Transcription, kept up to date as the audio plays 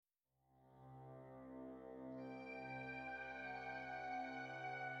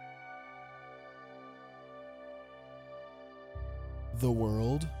The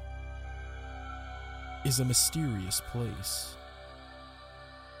world is a mysterious place.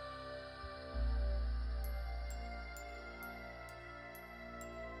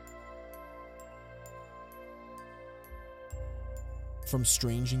 From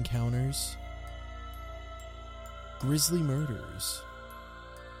strange encounters, grisly murders,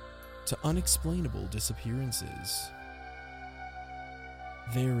 to unexplainable disappearances,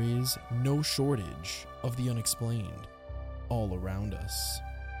 there is no shortage of the unexplained all around us.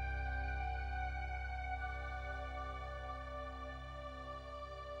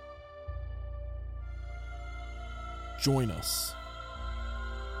 Join us,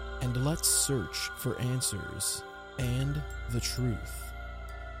 and let's search for answers and the truth.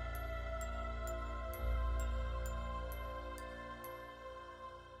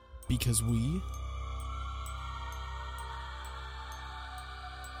 Because we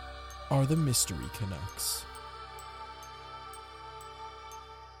are the Mystery Canucks.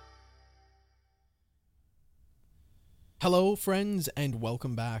 Hello, friends, and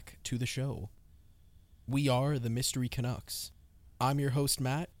welcome back to the show. We are the Mystery Canucks. I'm your host,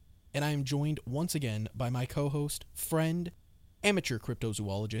 Matt, and I am joined once again by my co-host, friend, amateur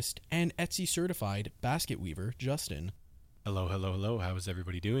cryptozoologist, and Etsy certified basket weaver, Justin. Hello, hello, hello. How is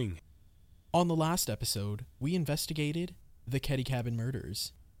everybody doing? On the last episode, we investigated the Ketty Cabin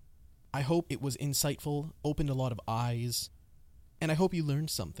murders. I hope it was insightful, opened a lot of eyes, and I hope you learned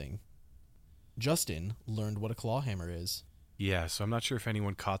something. Justin learned what a clawhammer is. Yeah, so I'm not sure if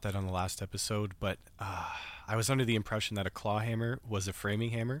anyone caught that on the last episode, but I was under the impression that a clawhammer was a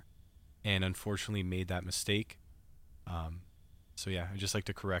framing hammer, and unfortunately made that mistake. So yeah, I'd just like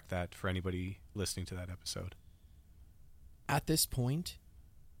to correct that for anybody listening to that episode. At this point,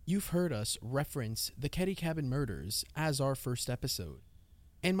 you've heard us reference the Ketty Cabin murders as our first episode,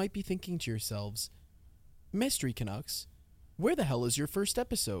 and might be thinking to yourselves, Mystery Canucks, where the hell is your first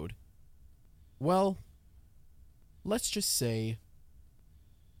episode? Well, let's just say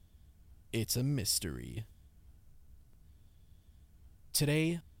it's a mystery.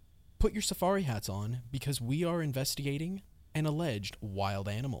 Today, put your safari hats on because we are investigating an alleged wild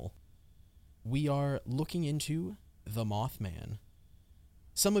animal. We are looking into the Mothman.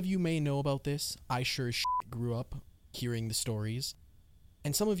 Some of you may know about this. I sure as shit grew up hearing the stories.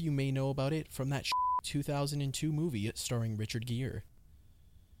 And some of you may know about it from that 2002 movie starring Richard Gere.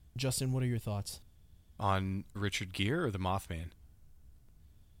 Justin, what are your thoughts? On Richard Gere or the Mothman?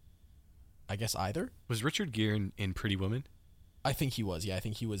 I guess either. Was Richard Gere in Pretty Woman? I think he was. Yeah, I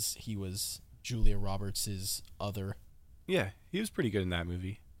think he was Julia Roberts' other. Yeah, he was pretty good in that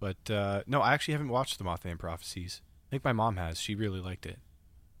movie. But no, I actually haven't watched the Mothman Prophecies. I think my mom has. She really liked it.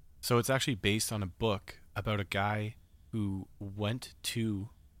 So it's actually based on a book about a guy who went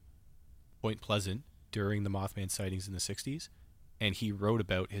to Point Pleasant during the Mothman sightings in the 60s, and he wrote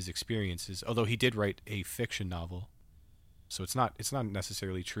about his experiences, although he did write a fiction novel. So it's not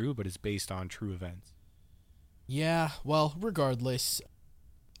necessarily true, but it's based on true events. Yeah, well, regardless,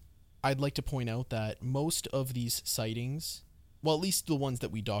 I'd like to point out that most of these sightings, well, at least the ones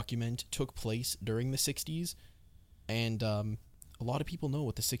that we document, took place during the 60s, and a lot of people know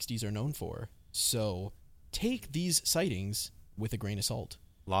what the 60s are known for. So take these sightings with a grain of salt.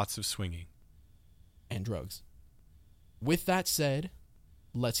 Lots of swinging. And drugs. With that said,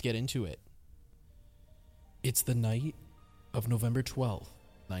 let's get into it. It's the night of November 12th,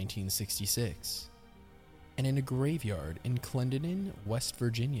 1966. And in a graveyard in Clendenin, West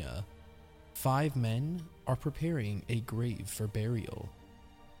Virginia, 5 men are preparing a grave for burial.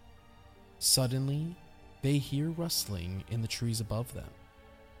 Suddenly, they hear rustling in the trees above them.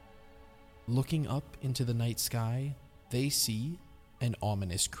 Looking up into the night sky, they see an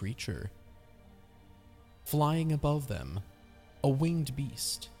ominous creature. Flying above them, a winged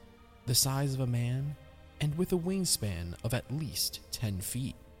beast, the size of a man and with a wingspan of at least 10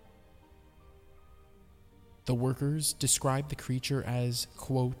 feet. The workers describe the creature as,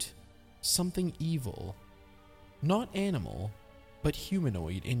 quote, something evil, not animal, but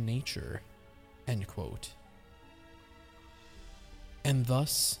humanoid in nature, end quote. And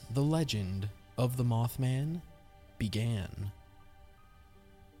thus the legend of the Mothman began.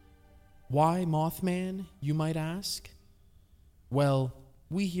 Why Mothman, you might ask? Well,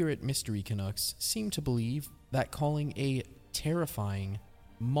 we here at Mystery Canucks seem to believe that calling a terrifying,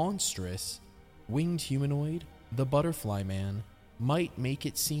 monstrous, winged humanoid the Butterfly Man might make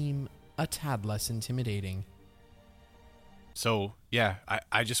it seem a tad less intimidating. So, yeah,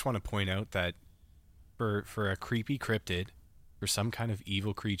 I just want to point out that for a creepy cryptid, for some kind of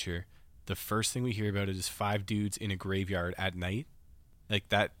evil creature, the first thing we hear about is 5 dudes in a graveyard at night. Like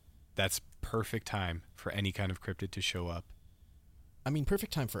that's perfect time for any kind of cryptid to show up. I mean,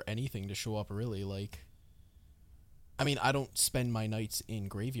 perfect time for anything to show up, really. Like, I mean, I don't spend my nights in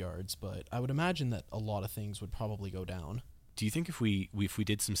graveyards, but I would imagine that a lot of things would probably go down. Do you think if we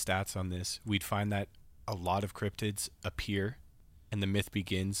did some stats on this, we'd find that a lot of cryptids appear, and the myth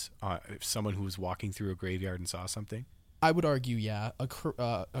begins if someone who was walking through a graveyard and saw something? I would argue, yeah, a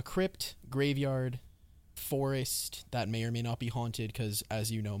crypt, graveyard, forest that may or may not be haunted, because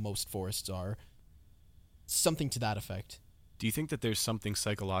as you know, most forests are. Something to that effect. Do you think that there's something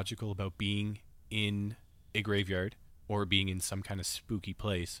psychological about being in a graveyard or being in some kind of spooky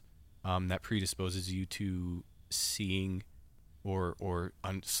place that predisposes you to seeing or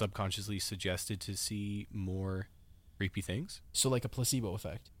subconsciously suggested to see more creepy things? So like a placebo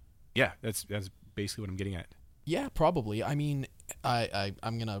effect. Yeah, that's basically what I'm getting at. Yeah, probably. I mean, I'm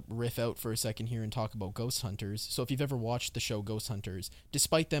going to riff out for a second here and talk about Ghost Hunters. So if you've ever watched the show Ghost Hunters,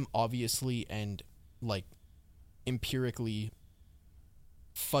 despite them obviously and like empirically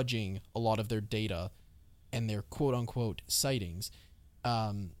fudging a lot of their data and their quote-unquote sightings,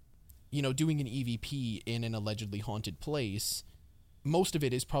 doing an EVP in an allegedly haunted place, most of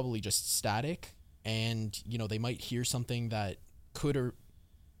it is probably just static, and, they might hear something that could or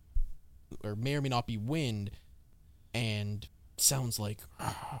may or may not be wind, and sounds like,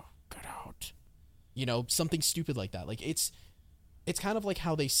 oh, get out. Something stupid like that. Like, it's kind of like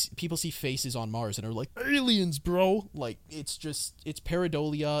how people see faces on Mars and are like, aliens, bro. Like, it's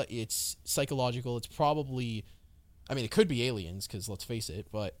pareidolia, it's psychological, it's probably, I mean, it could be aliens, because let's face it,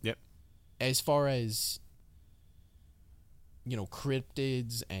 but yep. As far as,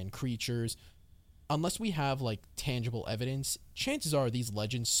 cryptids and creatures, unless we have, like, tangible evidence, chances are these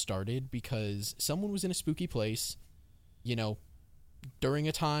legends started because someone was in a spooky place, during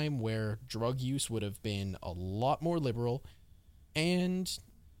a time where drug use would have been a lot more liberal, and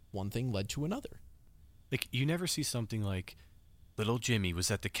one thing led to another. Like, you never see something like, little Jimmy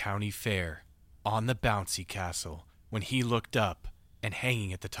was at the county fair on the bouncy castle when he looked up, and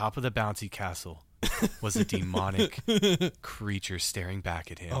hanging at the top of the bouncy castle was a demonic creature staring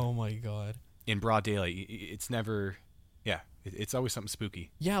back at him. Oh my god. In broad daylight. It's never, it's always something spooky.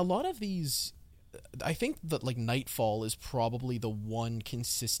 Yeah, a lot of these, I think that, like, nightfall is probably the one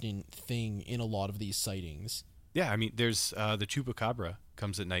consistent thing in a lot of these sightings. Yeah, I mean, there's the chupacabra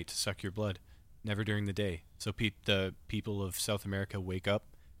comes at night to suck your blood, never during the day. So the people of South America wake up,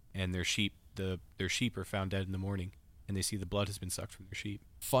 and their sheep are found dead in the morning, and they see the blood has been sucked from their sheep.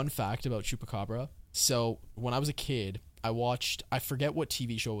 Fun fact about chupacabra. So when I was a kid, I forget what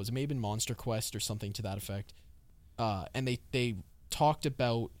TV show it was. It may have been Monster Quest or something to that effect. And they talked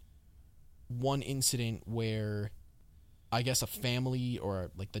about one incident where I guess a family,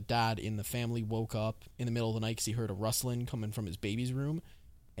 or like the dad in the family, woke up in the middle of the night because he heard a rustling coming from his baby's room,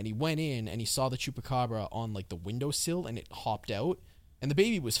 and he went in and he saw the chupacabra on like the windowsill, and it hopped out, and the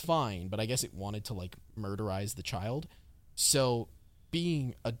baby was fine, but I guess it wanted to like murderize the child. So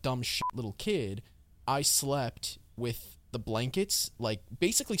being a dumb little kid, I slept with the blankets like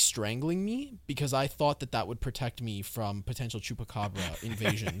basically strangling me because I thought that would protect me from potential chupacabra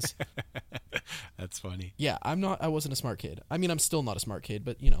invasions. That's funny. Yeah, I wasn't a smart kid. I mean, I'm still not a smart kid,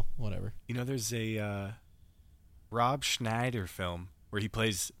 but whatever. There's a Rob Schneider film where he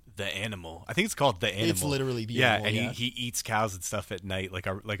plays the animal. I think it's called The Animal. It's literally the animal. And he eats cows and stuff at night, like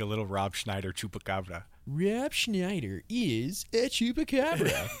a little Rob Schneider chupacabra. Rob Schneider is a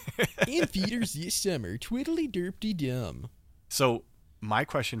chupacabra in theaters this summer. Twiddly derpty dum. So my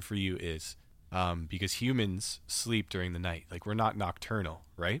question for you is, because humans sleep during the night, like we're not nocturnal,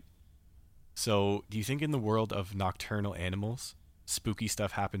 right? So do you think in the world of nocturnal animals, spooky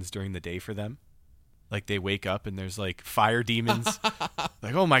stuff happens during the day for them? Like they wake up and there's like fire demons.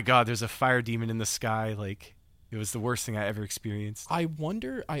 Like, oh my God, there's a fire demon in the sky. Like it was the worst thing I ever experienced. I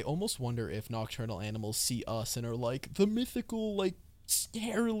almost wonder if nocturnal animals see us and are like, the mythical, like,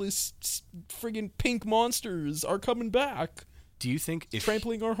 hairless friggin' pink monsters are coming back. Do you think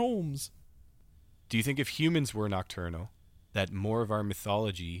trampling our homes? Do you think if humans were nocturnal, that more of our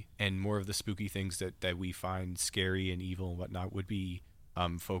mythology and more of the spooky things that we find scary and evil and whatnot would be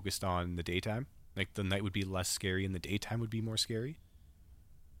focused on the daytime? Like the night would be less scary and the daytime would be more scary?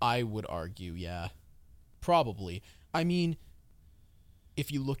 I would argue, yeah. Probably. I mean,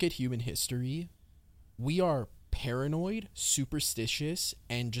 if you look at human history, we are paranoid, superstitious,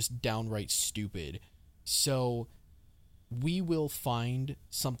 and just downright stupid. So we will find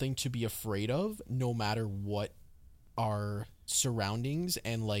something to be afraid of no matter what our surroundings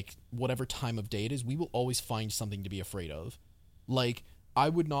and like whatever time of day it is. We will always find something to be afraid of. Like, I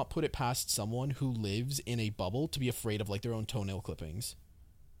would not put it past someone who lives in a bubble to be afraid of like their own toenail clippings.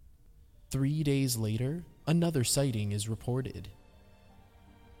 3 days later, another sighting is reported.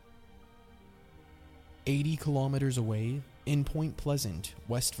 80 kilometers away, in Point Pleasant,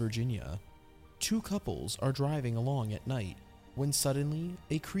 West Virginia, two couples are driving along at night when suddenly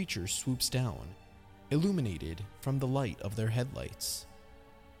a creature swoops down, illuminated from the light of their headlights.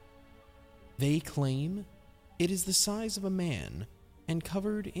 They claim it is the size of a man and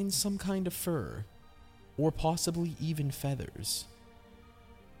covered in some kind of fur, or possibly even feathers.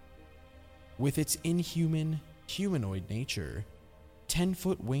 With its inhuman, humanoid nature,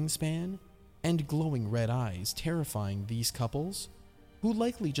 10-foot wingspan, and glowing red eyes terrifying these couples, who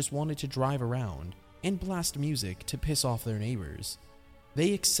likely just wanted to drive around and blast music to piss off their neighbors,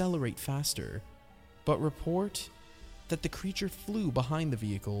 they accelerate faster, but report that the creature flew behind the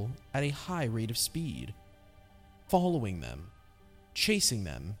vehicle at a high rate of speed, following them, chasing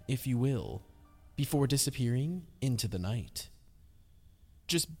them, if you will, before disappearing into the night.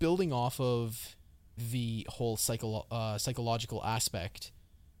 Just building off of the whole psychological aspect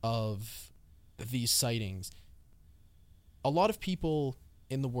of these sightings, a lot of people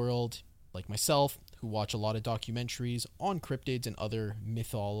in the world, like myself, who watch a lot of documentaries on cryptids and other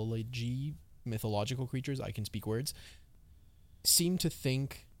mythological creatures, I can speak words, seem to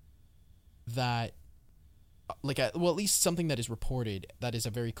think that, at least something that is reported that is a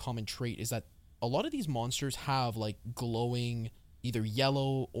very common trait is that a lot of these monsters have like glowing either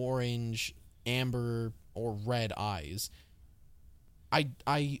yellow, orange, amber, or red eyes.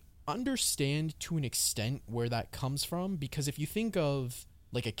 I understand to an extent where that comes from, because if you think of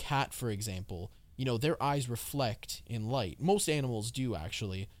like a cat, for example, you know, their eyes reflect in light. Most animals do,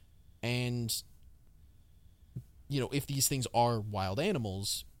 actually. And, you know, if these things are wild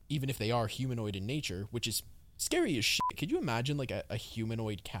animals, even if they are humanoid in nature, which is scary as shit. Could you imagine like a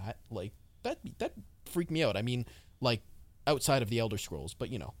humanoid cat? Like that freaked me out. I mean, like outside of the Elder Scrolls, but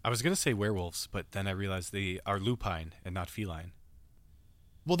you know. I was going to say werewolves, but then I realized they are lupine and not feline.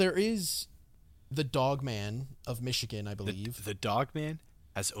 Well, there is the Dogman of Michigan, I believe. The Dogman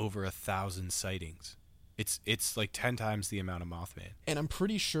has over 1,000 sightings. It's like 10 times the amount of Mothman. And I'm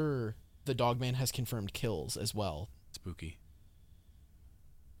pretty sure the Dogman has confirmed kills as well. Spooky.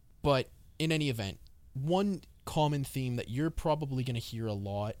 But in any event, one common theme that you're probably going to hear a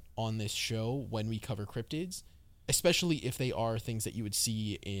lot on this show when we cover cryptids, especially if they are things that you would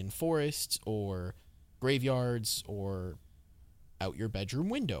see in forests or graveyards or out your bedroom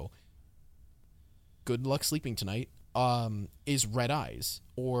window. Good luck sleeping tonight. Is red eyes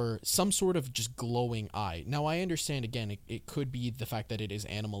or some sort of just glowing eye. Now, I understand, again, it could be the fact that it is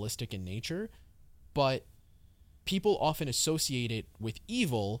animalistic in nature, but people often associate it with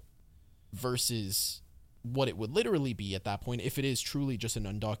evil versus what it would literally be at that point if it is truly just an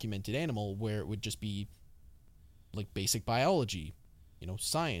undocumented animal, where it would just be like basic biology, you know,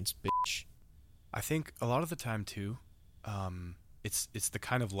 science, bitch. I think a lot of the time too, it's the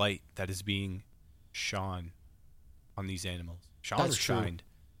kind of light that is being shone on these animals. Shone That's or shined.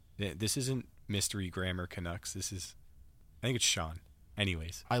 True. This isn't mystery grammar Canucks. I think it's Sean.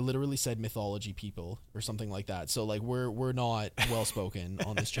 Anyways, I literally said mythology people or something like that. So like we're not well spoken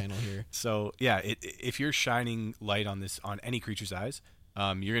on this channel here. So yeah, if you're shining light on any creature's eyes,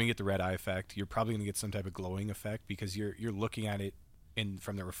 you're gonna get the red eye effect. You're probably gonna get some type of glowing effect because you're looking at it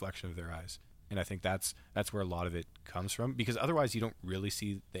from the reflection of their eyes. And I think that's where a lot of it comes from, because otherwise you don't really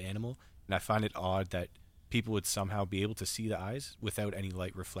see the animal. And I find it odd that people would somehow be able to see the eyes without any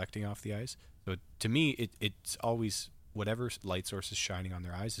light reflecting off the eyes. So to me, it's always whatever light source is shining on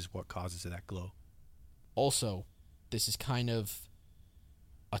their eyes is what causes that glow. Also, this is kind of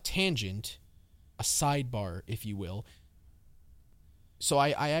a tangent, a sidebar, if you will. So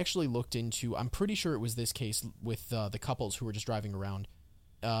I actually looked into, I'm pretty sure it was this case with the couples who were just driving around.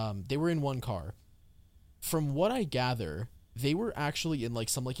 They were in one car. From what I gather, they were actually in like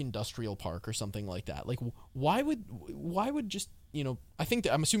some like industrial park or something like that. Like why would just, you know,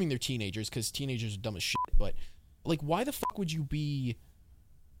 I'm assuming they're teenagers, because teenagers are dumb as shit, but like why the fuck would you be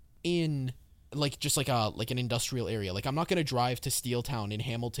in like just like an industrial area? Like I'm not going to drive to Steeltown in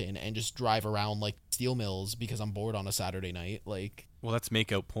Hamilton and just drive around like steel mills because I'm bored on a Saturday night. Like, well, that's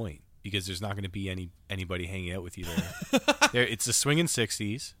make out point, because there's not going to be anybody hanging out with you there. It's the swinging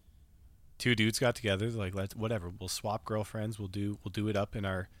 60s. Two dudes got together, like, whatever, we'll swap girlfriends, we'll do it up in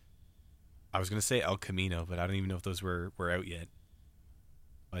our, I was gonna say El Camino, but I don't even know if those were out yet.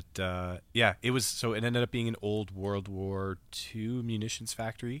 But yeah, it ended up being an old World War II munitions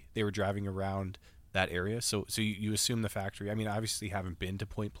factory. They were driving around that area, so you assume the factory, I mean, I obviously haven't been to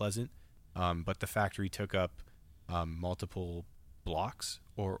Point Pleasant, but the factory took up multiple blocks,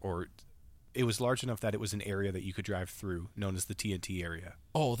 or it was large enough that it was an area that you could drive through, known as the TNT area.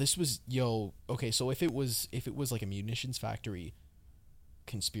 Oh, this was, okay, so if it was like a munitions factory,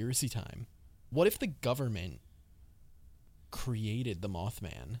 conspiracy time. What if the government created the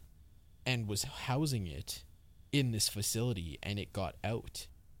Mothman and was housing it in this facility and it got out?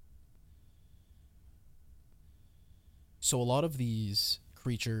 So a lot of these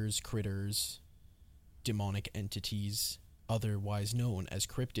creatures, critters, demonic entities, otherwise known as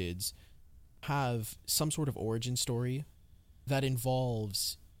cryptids, have some sort of origin story that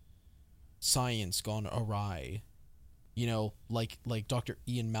involves science gone awry. You know, like Dr.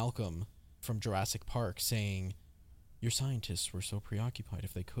 Ian Malcolm from Jurassic Park saying, your scientists were so preoccupied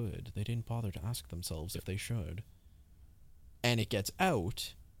if they could, they didn't bother to ask themselves if they should. And it gets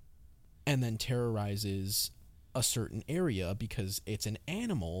out and then terrorizes a certain area because it's an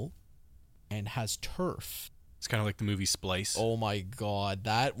animal and has turf. It's kind of like the movie Splice. Oh my god,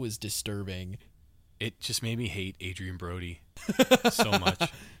 that was disturbing. It just made me hate Adrian Brody so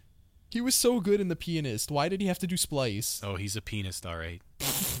much. He was so good in The Pianist. Why did he have to do Splice? Oh, he's a pianist, all right.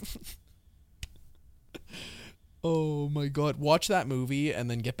 Oh my god, watch that movie and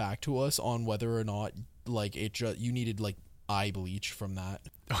then get back to us on whether or not like you needed like eye bleach from that.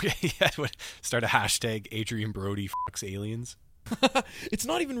 Okay, yeah, start a hashtag Adrian Brody fucks aliens. It's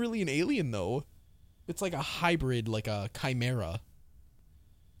not even really an alien though. It's like a hybrid, like a chimera.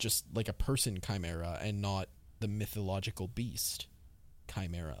 Just like a person chimera and not the mythological beast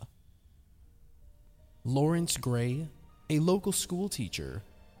chimera. Lawrence Gray, a local school teacher,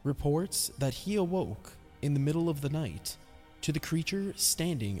 reports that he awoke in the middle of the night to the creature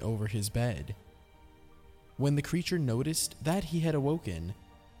standing over his bed. When the creature noticed that he had awoken,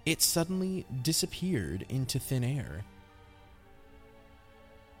 it suddenly disappeared into thin air.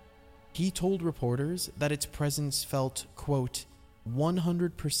 He told reporters that its presence felt, quote,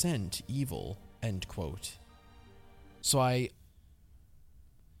 100% evil, end quote. So I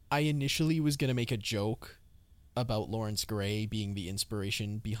initially was going to make a joke about Lawrence Gray being the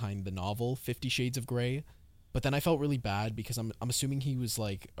inspiration behind the novel 50 Shades of Grey, but then I felt really bad because I'm assuming he was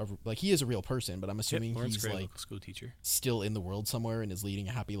like he is a real person, but I'm assuming Lawrence he's Gray, like local school teacher, still in the world somewhere and is leading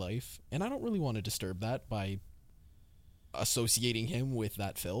a happy life, and I don't really want to disturb that by associating him with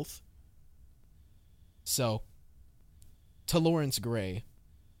that filth. So, to Lawrence Gray,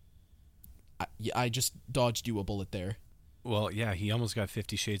 I just dodged you a bullet there. Well, yeah, he almost got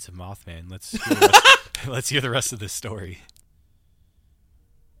 50 Shades of Mothman. Let's hear the rest of this story.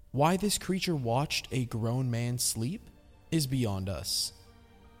 Why this creature watched a grown man sleep is beyond us.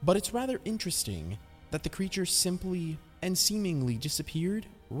 But it's rather interesting that the creature simply and seemingly disappeared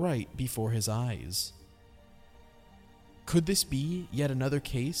right before his eyes. Could this be yet another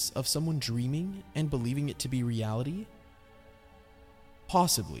case of someone dreaming and believing it to be reality?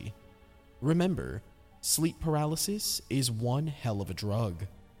 Possibly. Remember, sleep paralysis is one hell of a drug.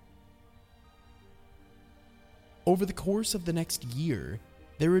 Over the course of the next year,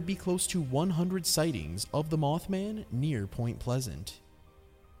 there would be close to 100 sightings of the Mothman near Point Pleasant.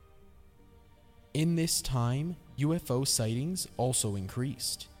 In this time, UFO sightings also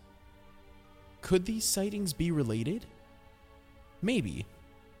increased. Could these sightings be related? Maybe.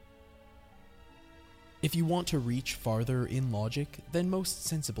 If you want to reach farther in logic than most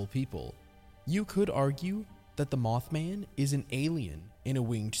sensible people, you could argue that the Mothman is an alien in a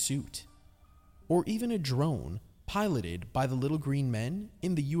winged suit, or even a drone piloted by the little green men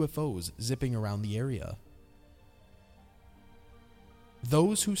in the UFOs zipping around the area.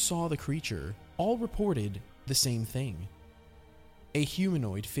 Those who saw the creature all reported the same thing. A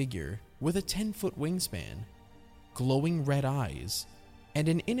humanoid figure with a 10-foot wingspan, glowing red eyes, and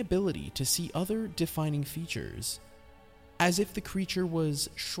an inability to see other defining features, as if the creature was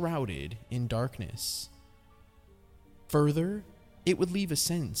shrouded in darkness. Further, it would leave a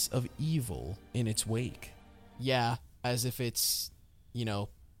sense of evil in its wake. Yeah, as if it's,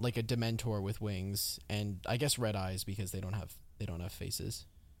 like a Dementor with wings, and I guess red eyes because they don't have faces.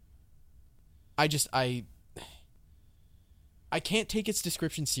 I can't take its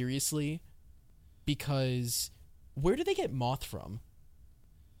description seriously because where do they get moth from?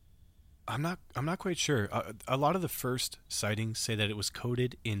 I'm not quite sure. A lot of the first sightings say that it was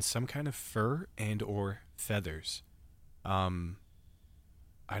coated in some kind of fur and or feathers. I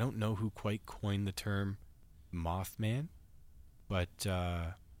don't know who quite coined the term Mothman, but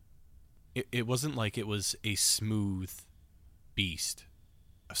it wasn't like it was a smooth beast,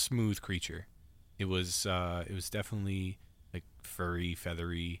 a smooth creature. It was definitely like furry,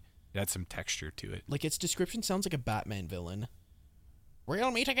 feathery. It had some texture to it. Like its description sounds like a Batman villain.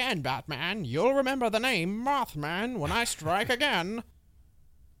 We'll meet again, Batman. You'll remember the name Mothman when I strike again.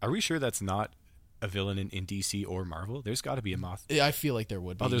 Are we sure that's not a villain in DC or Marvel? There's got to be a Moth. I feel like there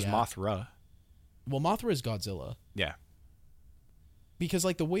would be. Oh, there's Mothra. Well, Mothra is Godzilla. Yeah. Because,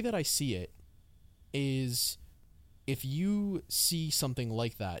 like, the way that I see it is if you see something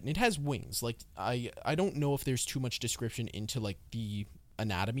like that, and it has wings, like I don't know if there's too much description into like the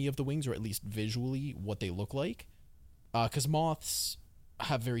anatomy of the wings, or at least visually what they look like, because moths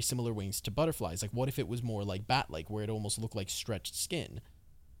have very similar wings to butterflies. Like, what if it was more like bat-like, where it almost looked like stretched skin?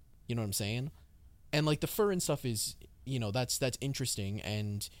 You know what I'm saying? And like the fur and stuff is, that's interesting.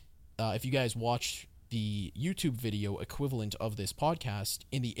 And if you guys watch the YouTube video equivalent of this podcast,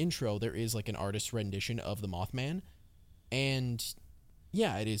 in the intro there is like an artist's rendition of the Mothman, and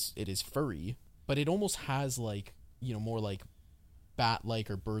yeah, it is furry, but it almost has like, more like bat-like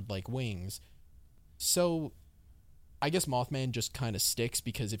or bird-like wings. So I guess Mothman just kind of sticks,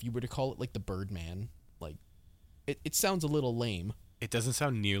 because if you were to call it like the Birdman, like it sounds a little lame. It doesn't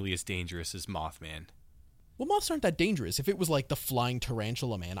sound nearly as dangerous as Mothman. Well, moths aren't that dangerous. If it was like the flying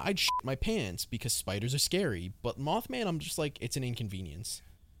tarantula man, I'd shit my pants because spiders are scary. But Mothman, I'm just like, it's an inconvenience.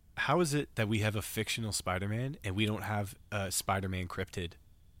 How is it that we have a fictional Spider-Man and we don't have a Spider-Man cryptid?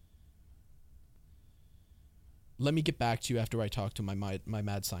 Let me get back to you after I talk to my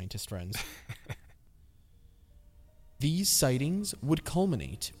mad scientist friends. These sightings would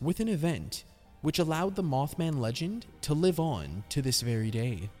culminate with an event which allowed the Mothman legend to live on to this very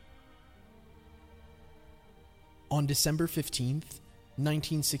day. On December 15th,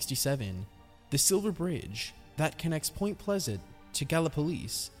 1967, the Silver Bridge that connects Point Pleasant to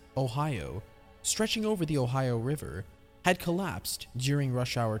Gallipolis, Ohio, stretching over the Ohio River, had collapsed during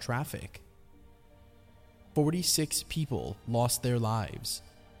rush hour traffic. 46 people lost their lives,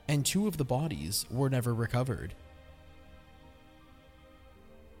 and 2 of the bodies were never recovered.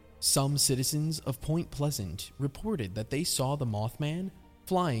 Some citizens of Point Pleasant reported that they saw the Mothman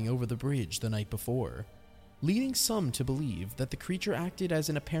flying over the bridge the night before, leading some to believe that the creature acted as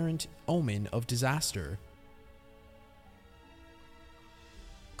an apparent omen of disaster.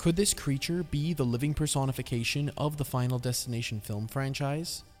 Could this creature be the living personification of the Final Destination film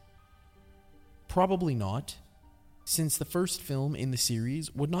franchise? Probably not, since the first film in the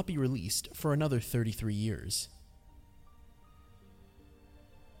series would not be released for another 33 years.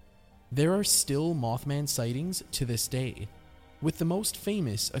 There are still Mothman sightings to this day, with the most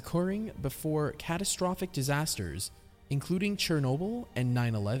famous occurring before catastrophic disasters, including Chernobyl and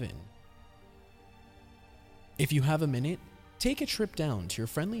 9/11. If you have a minute, take a trip down to your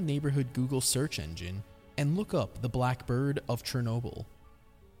friendly neighborhood Google search engine and look up the Black Bird of Chernobyl.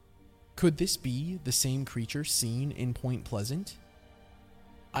 Could this be the same creature seen in Point Pleasant?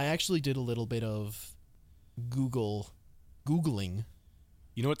 I actually did a little bit of Googling.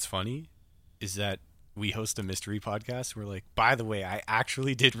 You know what's funny is that we host a mystery podcast. We're like, by the way, I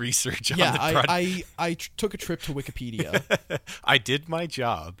actually did research on the project. I took a trip to Wikipedia. I did my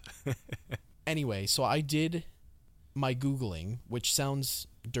job. Anyway, so I did my Googling, which sounds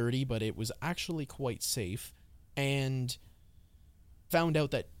dirty, but it was actually quite safe, and found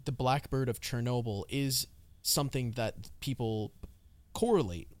out that the Black Bird of Chernobyl is something that people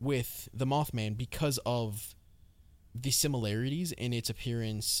correlate with the Mothman because of the similarities in its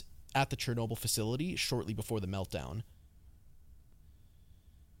appearance at the Chernobyl facility shortly before the meltdown.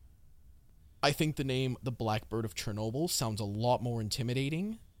 I think the name the Black Bird of Chernobyl sounds a lot more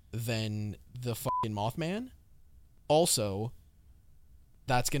intimidating than the fucking Mothman. Also,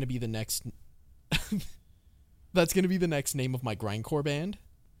 that's going to be the next that's going to be the next name of my grindcore band.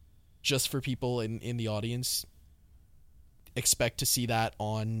 Just for people in the audience, expect to see that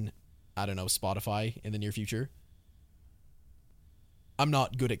on, I don't know, Spotify in the near future. I'm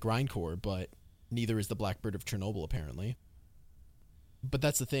not good at grindcore, but neither is the Black Bird of Chernobyl, apparently. But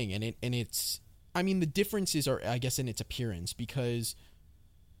that's the thing, and it's, I mean, the differences are, I guess, in its appearance, because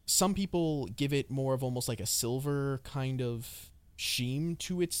some people give it more of almost like a silver kind of sheen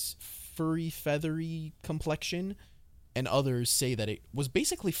to its furry, feathery complexion, and others say that it was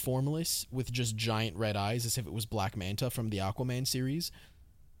basically formless with just giant red eyes, as if it was Black Manta from the Aquaman series.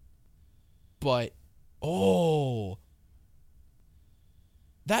 But,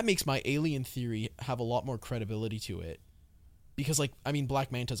 that makes my alien theory have a lot more credibility to it. Because, like, I mean,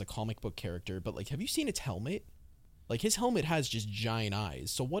 Black Manta's a comic book character, but, like, have you seen its helmet? Like, his helmet has just giant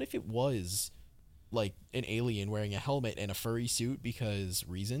eyes. So what if it was, like, an alien wearing a helmet and a furry suit because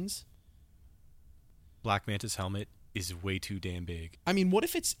reasons? Black Manta's helmet is way too damn big. I mean, what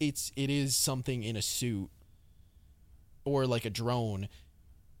if it is something in a suit or, like, a drone,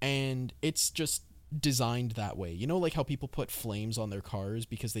 and it's just designed that way? You know, like how people put flames on their cars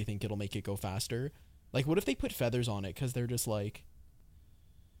because they think it'll make it go faster? Like, what if they put feathers on it because they're just like,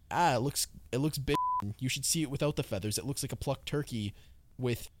 it looks big. You should see it without the feathers. It looks like a plucked turkey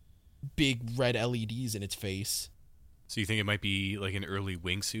with big red LEDs in its face. So you think it might be like an early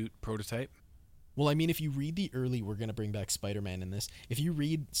wingsuit prototype? Well, I mean, if you read we're going to bring back Spider-Man in this. If you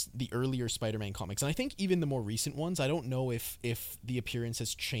read the earlier Spider-Man comics, and I think even the more recent ones, I don't know if the appearance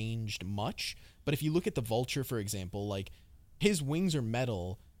has changed much, but if you look at the Vulture, for example, like, his wings are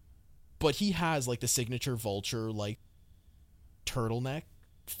metal, but he has, like, the signature Vulture, like, turtleneck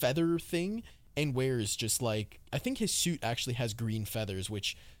feather thing, and wears just, like, I think his suit actually has green feathers,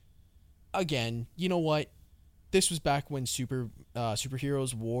 which, again, you know what? This was back when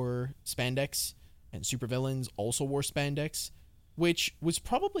superheroes wore spandex, and supervillains also wore spandex, which was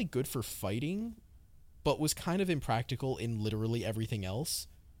probably good for fighting, but was kind of impractical in literally everything else.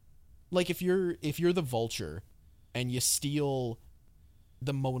 Like, if you're the Vulture and you steal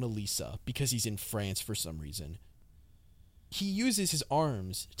the Mona Lisa because he's in France for some reason, he uses his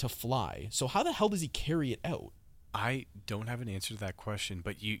arms to fly. So how the hell does he carry it out? I don't have an answer to that question,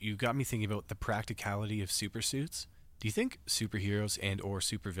 but you got me thinking about the practicality of super suits. Do you think superheroes and or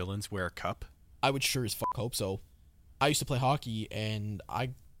supervillains wear a cup? I would sure as fuck hope so. I used to play hockey, and I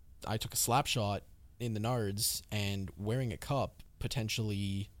took a slap shot in the nards, and wearing a cup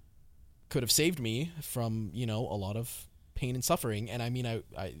potentially could have saved me from, a lot of pain and suffering. And I mean,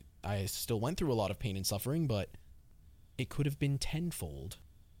 I still went through a lot of pain and suffering, but it could have been tenfold.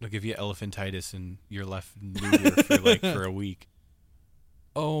 They'll give you elephantitis and you're left neuter for a week.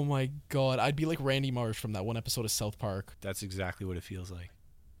 Oh my god, I'd be like Randy Marsh from that one episode of South Park. That's exactly what it feels like.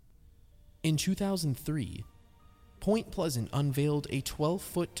 In 2003, Point Pleasant unveiled a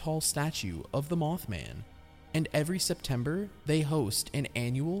 12-foot tall statue of the Mothman, and every September they host an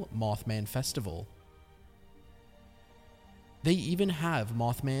annual Mothman festival. They even have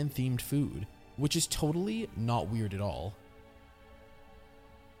Mothman-themed food, which is totally not weird at all.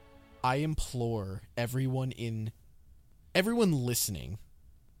 I implore everyone listening,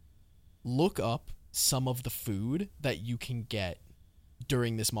 look up some of the food that you can get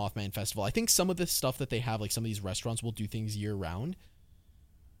during this Mothman festival. I think some of the stuff that they have, like some of these restaurants will do things year round,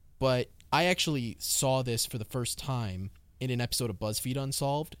 but I actually saw this for the first time in an episode of BuzzFeed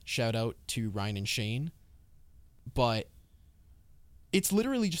Unsolved. Shout out to Ryan and Shane. But it's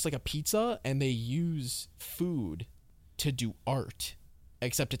literally just like a pizza, and they use food to do art,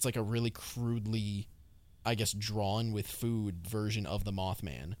 except it's like a really crudely, I guess, drawn with food version of the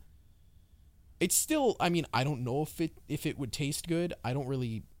Mothman. It's still, I mean, I don't know if it would taste good. I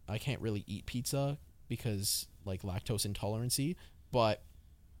can't really eat pizza because, like, lactose intolerancy, but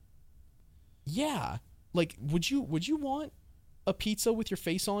yeah, like, would you want a pizza with your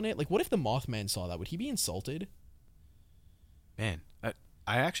face on it? Like, what if the Mothman saw that? Would he be insulted? Man,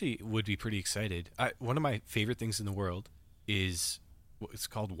 I actually would be pretty excited. One of my favorite things in the world is it's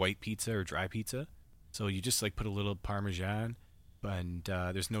called white pizza or dry pizza. So you just like put a little Parmesan, and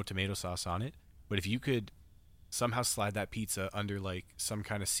there's no tomato sauce on it. But if you could somehow slide that pizza under like some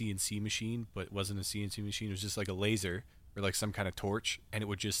kind of CNC machine, but it wasn't a CNC machine, it was just like a laser or like some kind of torch, and it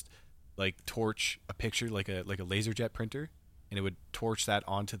would just like torch a picture like a laser jet printer, and it would torch that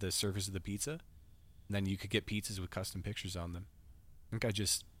onto the surface of the pizza, and then you could get pizzas with custom pictures on them. I think I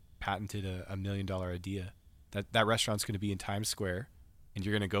just patented a $1 million idea. That restaurant's going to be in Times Square, and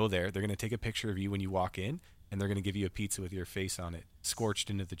you're going to go there. They're going to take a picture of you when you walk in, and they're going to give you a pizza with your face on it, scorched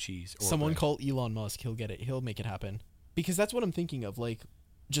into the cheese. Or someone bread. call Elon Musk. He'll get it. He'll make it happen. Because that's what I'm thinking of. Like,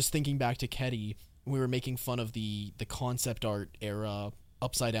 just thinking back to Ketty, we were making fun of the concept art era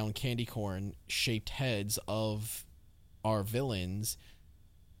upside down candy corn shaped heads of our villains.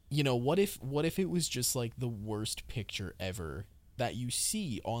 You know, what if it was just like the worst picture ever that you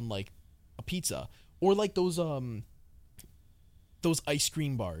see on like a pizza, or like those ice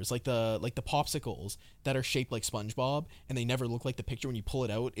cream bars, like the popsicles that are shaped like SpongeBob, and they never look like the picture when you pull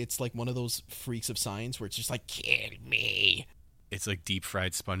it out. It's like one of those freaks of science where it's just like, kill me. It's like deep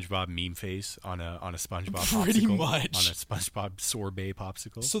fried SpongeBob meme face on a SpongeBob Pretty popsicle. much. On a SpongeBob sorbet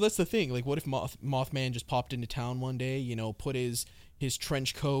popsicle. So that's the thing. Like, what if Mothman just popped into town one day, you know, put his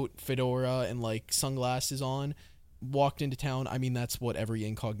trench coat, fedora, and like sunglasses on, walked into town. I mean, that's what every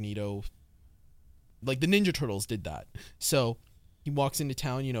incognito, like the Ninja Turtles did that. So he walks into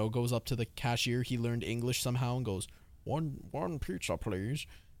town, you know, goes up to the cashier. He learned English somehow and goes, one pizza, please.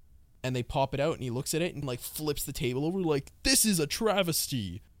 And they pop it out, and he looks at it and like flips the table over like, this is a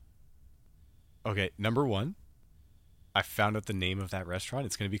travesty. Okay, number one, I found out the name of that restaurant.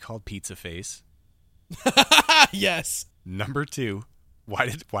 It's going to be called Pizza Face. Yes. Number two, why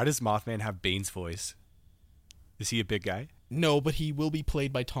does Mothman have Bane's voice? Is he a big guy? No, but he will be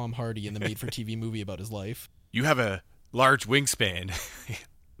played by Tom Hardy in the made-for-TV movie about his life. You have a large wingspan.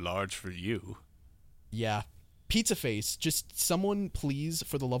 Large for you. Yeah. Pizza Face. Just someone, please,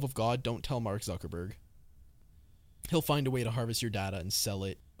 for the love of God, don't tell Mark Zuckerberg. He'll find a way to harvest your data and sell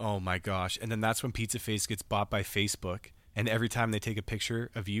it. Oh my gosh. And then that's when Pizza Face gets bought by Facebook. And every time they take a picture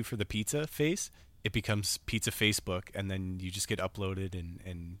of you for the pizza face, it becomes Pizza Facebook. And then you just get uploaded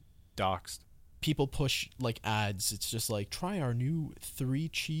and doxxed. People push like ads. It's just like, try our new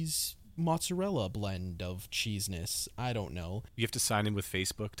 3-cheese mozzarella blend of cheesiness. I don't know. You have to sign in with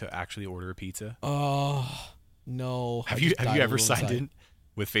Facebook to actually order a pizza. Oh, no. Have you ever signed in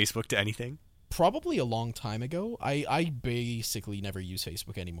with Facebook to anything? Probably a long time ago. I basically never use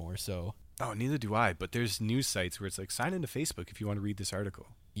Facebook anymore, so. Oh, neither do I. But there's news sites where it's like, sign into Facebook if you want to read this article.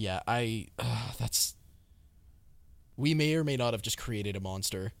 Yeah, that's. We may or may not have just created a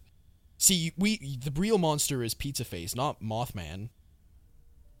monster. See, the real monster is Pizza Face, not Mothman.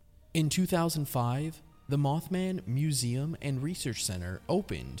 In 2005, the Mothman Museum and Research Center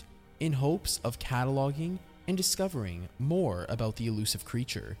opened in hopes of cataloging and discovering more about the elusive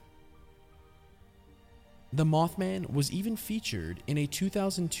creature. The Mothman was even featured in a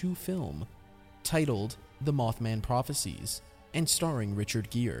 2002 film titled The Mothman Prophecies and starring Richard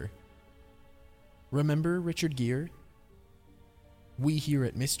Gere. Remember Richard Gere? We here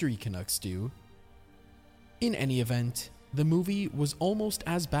at Mystery Canucks do. In any event, the movie was almost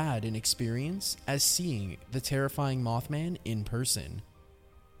as bad an experience as seeing the terrifying Mothman in person.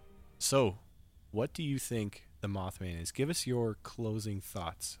 So, what do you think the Mothman is? Give us your closing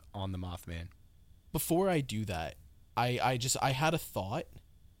thoughts on the Mothman. Before I do that, I had a thought.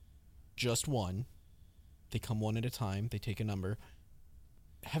 Just one. They come one at a time. They take a number.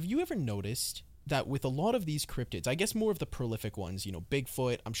 Have you ever noticed that with a lot of these cryptids, I guess more of the prolific ones,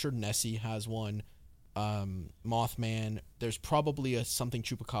 Bigfoot, I'm sure Nessie has one, Mothman, there's probably something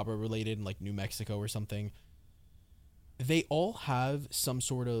Chupacabra related in like New Mexico or something. They all have some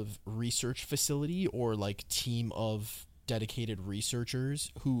sort of research facility or like team of dedicated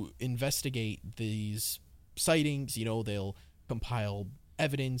researchers who investigate these sightings. They'll compile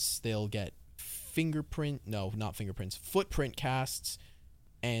evidence, they'll get footprint casts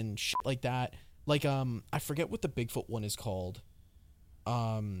and shit like that. Like, I forget what the Bigfoot one is called.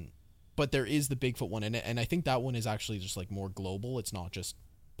 But there is the Bigfoot one, and I think that one is actually just like more global. It's not just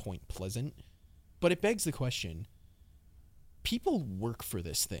Point Pleasant. But it begs the question, people work for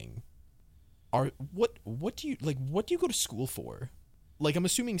this thing. What do you go to school for? Like, I'm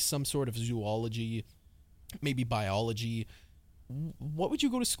assuming some sort of zoology, maybe biology. What would you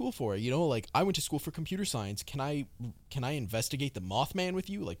go to school for? Like, I went to school for computer science. Can I investigate the Mothman with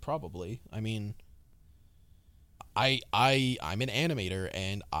you? Like, probably. I mean, I'm an animator,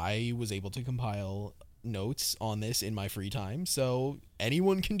 and I was able to compile notes on this in my free time. So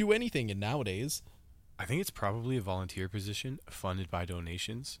anyone can do anything, and nowadays, I think it's probably a volunteer position funded by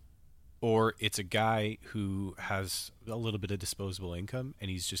donations. Or it's a guy who has a little bit of disposable income, and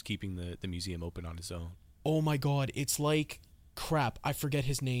he's just keeping the museum open on his own. Oh my god, it's like, crap, I forget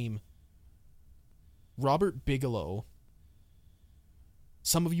his name. Robert Bigelow.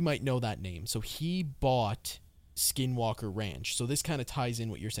 Some of you might know that name. So he bought Skinwalker Ranch. So this kind of ties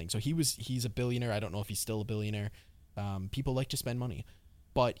in what you're saying. So he's a billionaire. I don't know if he's still a billionaire. People like to spend money.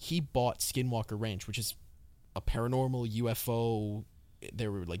 But he bought Skinwalker Ranch, which is a paranormal UFO.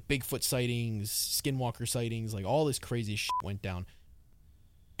 There were like Bigfoot sightings, Skinwalker sightings, like all this crazy shit went down.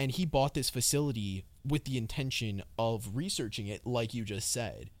 And he bought this facility with the intention of researching it, like you just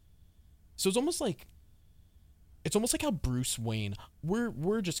said. So it's almost like how Bruce Wayne,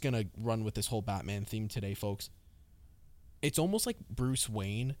 we're just gonna run with this whole Batman theme today, folks. It's almost like Bruce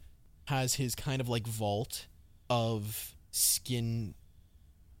Wayne has his kind of like vault of skin.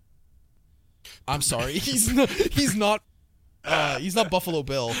 I'm sorry, he's not Buffalo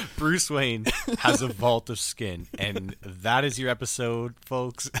Bill. Bruce Wayne has a vault of skin, and that is your episode,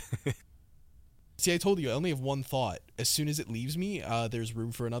 folks. See, I told you, I only have one thought. As soon as it leaves me, there's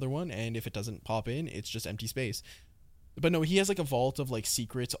room for another one, and if it doesn't pop in, it's just empty space. But no, he has like a vault of like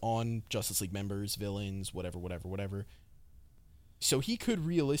secrets on Justice League members, villains, whatever. So he could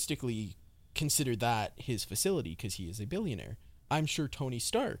realistically consider that his facility because he is a billionaire. I'm sure Tony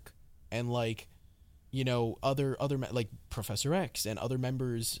Stark and like, other like Professor X and other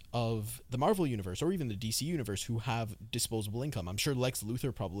members of the Marvel universe or even the DC universe who have disposable income. I'm sure Lex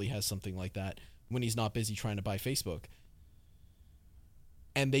Luthor probably has something like that when he's not busy trying to buy Facebook.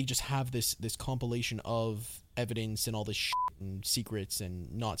 And they just have this compilation of evidence and all this shit and secrets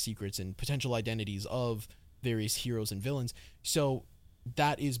and not secrets and potential identities of various heroes and villains. So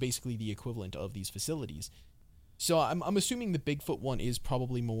that is basically the equivalent of these facilities. So I'm assuming the Bigfoot one is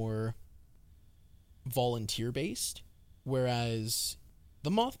probably more volunteer based, whereas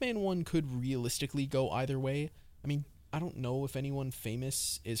the Mothman one could realistically go either way. I mean, I don't know if anyone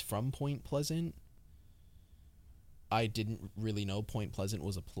famous is from Point Pleasant. I didn't really know Point Pleasant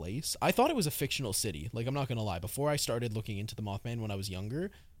was a place. I thought it was a fictional city. Like, I'm not going to lie. Before I started looking into the Mothman when I was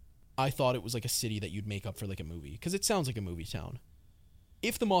younger, I thought it was like a city that you'd make up for like a movie, because it sounds like a movie town.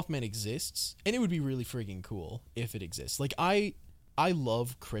 If the Mothman exists, and it would be really friggin' cool if it exists. Like, I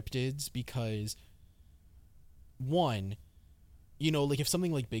love cryptids because, one, you know, like if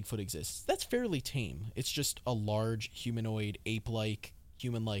something like Bigfoot exists, that's fairly tame. It's just a large humanoid, ape-like,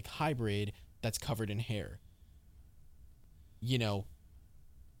 human-like hybrid that's covered in hair. You know,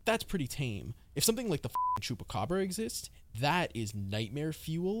 that's pretty tame. If something like the chupacabra exists, that is nightmare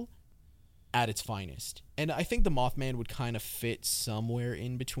fuel at its finest. And I think the Mothman would kind of fit somewhere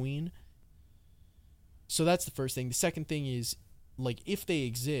in between. So that's the first thing. The second thing is, like, if they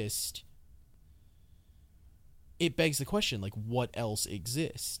exist, it begs the question, like, what else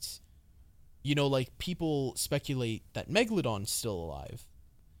exists? You know, like, people speculate that Megalodon's still alive.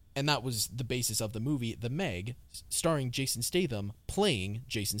 And that was the basis of the movie The Meg, starring Jason Statham, playing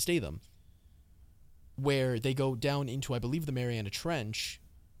Jason Statham, where they go down into, I believe, the Mariana Trench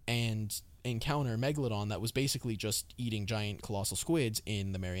and encounter Megalodon that was basically just eating giant colossal squids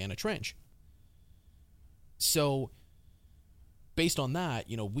in the Mariana Trench. So, based on that,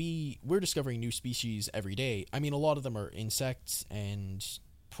 you know, we're discovering new species every day. I mean, a lot of them are insects and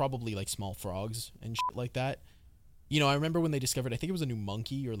probably like small frogs and shit like that. You know, I remember when they discovered, I think it was a new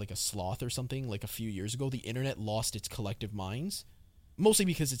monkey or like a sloth or something, like a few years ago, the internet lost its collective minds. Mostly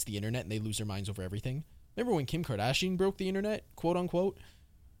because it's the internet and they lose their minds over everything. Remember when Kim Kardashian broke the internet, quote unquote?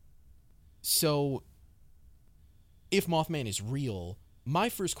 So, if Mothman is real, my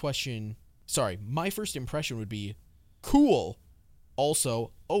first impression would be, cool.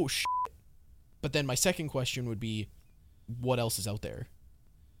 Also, oh shit. But then my second question would be, what else is out there?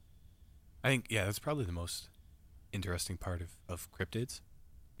 I think, yeah, that's probably the most interesting part of cryptids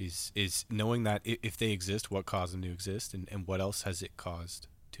is knowing that if they exist, what caused them to exist, and what else has it caused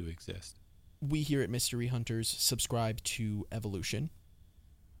to exist. We here at Mystery Hunters subscribe to evolution.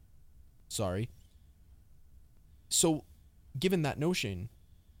 Sorry. So, given that notion,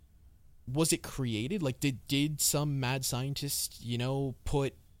 was it created? Like, did some mad scientist, you know,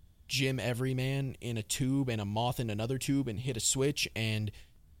 put Jim Everyman in a tube and a moth in another tube and hit a switch, and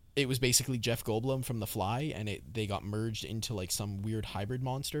it was basically Jeff Goldblum from The Fly, and they got merged into like some weird hybrid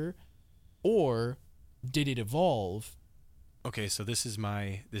monster? Or did it evolve? Okay, so this is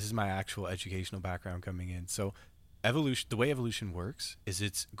my actual educational background coming in. So evolution, the way evolution works is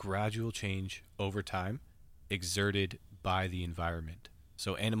it's gradual change over time exerted by the environment.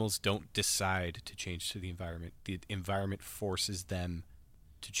 So animals don't decide to change to the environment. The environment forces them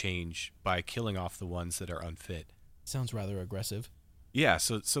to change by killing off the ones that are unfit. Sounds rather aggressive. Yeah,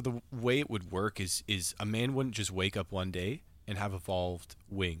 so the way it would work is a man wouldn't just wake up one day and have evolved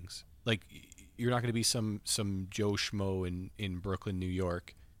wings. Like, you're not going to be some Joe Schmo in Brooklyn, New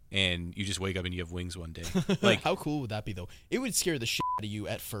York, and you just wake up and you have wings one day. Like, how cool would that be, though? It would scare the shit out of you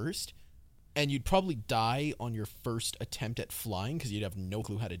at first, and you'd probably die on your first attempt at flying because you'd have no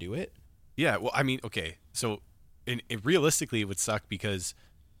clue how to do it. Yeah, well, I mean, okay, so realistically, it would suck because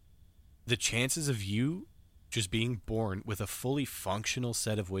the chances of you just being born with a fully functional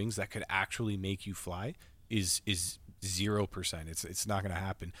set of wings that could actually make you fly is 0%. It's not going to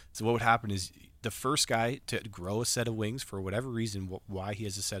happen. So what would happen is the first guy to grow a set of wings, for whatever reason, why he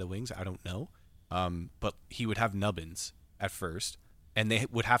has a set of wings, I don't know. But he would have nubbins at first, and they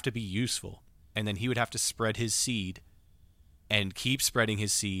would have to be useful. And then he would have to spread his seed and keep spreading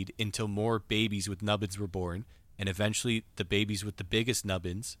his seed until more babies with nubbins were born. And eventually the babies with the biggest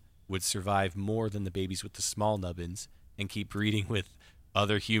nubbins would survive more than the babies with the small nubbins and keep breeding with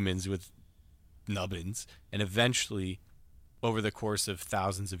other humans with nubbins. And eventually, over the course of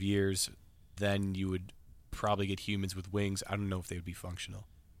thousands of years, then you would probably get humans with wings. I don't know if they would be functional.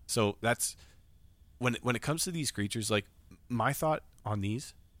 So that's when it comes to these creatures, like, my thought on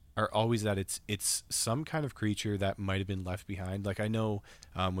these are always that it's some kind of creature that might have been left behind. Like, I know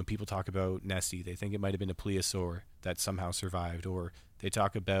when people talk about Nessie, they think it might have been a plesiosaur that somehow survived, or they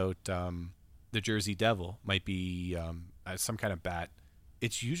talk about the Jersey Devil might be some kind of bat.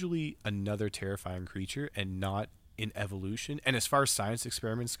 It's usually another terrifying creature and not in evolution. And as far as science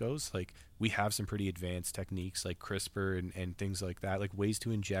experiments goes, like, we have some pretty advanced techniques like CRISPR and things like that, like ways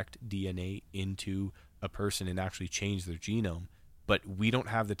to inject DNA into a person and actually change their genome. But we don't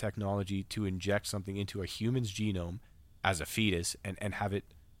have the technology to inject something into a human's genome as a fetus and have it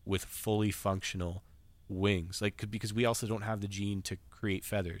with fully functional wings. Like, because we also don't have the gene to create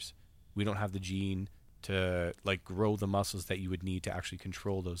feathers. We don't have the gene to, like, grow the muscles that you would need to actually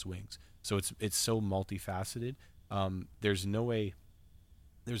control those wings. So it's so multifaceted. There's no way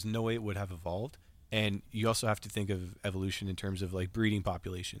it would have evolved. And you also have to think of evolution in terms of like breeding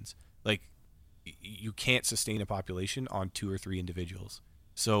populations. Like you can't sustain a population on 2 or 3 individuals.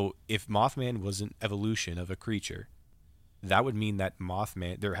 So if Mothman was an evolution of a creature, that would mean that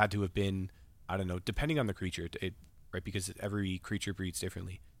Mothman, there had to have been, I don't know, depending on the creature, right? Because every creature breeds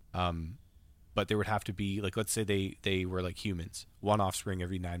differently. But there would have to be, like, let's say they were like humans, one offspring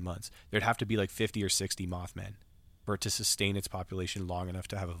every 9 months. There'd have to be like 50 or 60 Mothmen for it to sustain its population long enough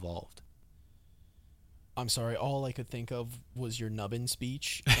to have evolved. I'm sorry, all I could think of was your nubbin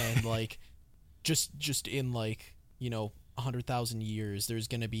speech, and like, just in like, 100,000 years, there's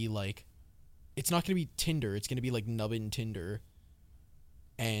gonna be like, it's not gonna be Tinder, it's gonna be like nubbin Tinder,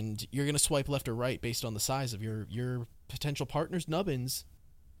 and you're gonna swipe left or right based on the size of your potential partner's nubbins.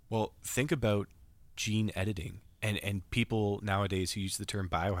 Well, think about gene editing and people nowadays who use the term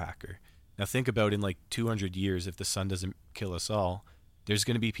biohacker. Now think about in like 200 years, if the sun doesn't kill us all, there's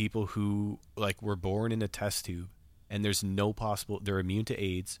going to be people who like were born in a test tube and there's no possible, they're immune to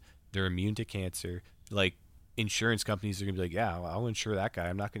AIDS, they're immune to cancer. Like insurance companies are going to be like, yeah, well, I'll insure that guy.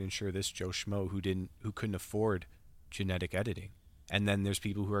 I'm not going to insure this Joe Schmo who couldn't afford genetic editing. And then there's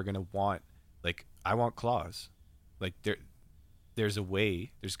people who are going to want, like, I want claws. Like there's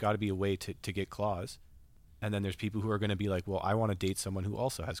got to be a way to get claws. And then there's people who are going to be like, well, I want to date someone who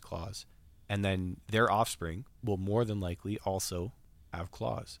also has claws. And then their offspring will more than likely also have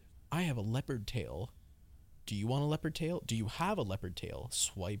claws. I have a leopard tail. Do you want a leopard tail? Do you have a leopard tail?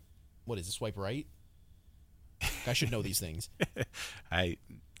 Swipe right? I should know these things. I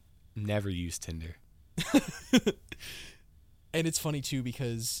never use Tinder. And it's funny too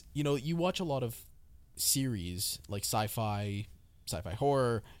because, you watch a lot of series like sci-fi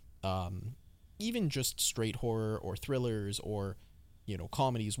horror, even just straight horror or thrillers or,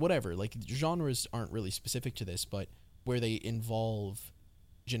 comedies, whatever. Like genres aren't really specific to this, but where they involve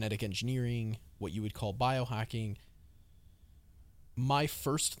genetic engineering, what you would call biohacking. My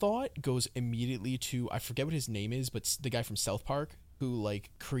first thought goes immediately to, I forget what his name is, but the guy from South Park who like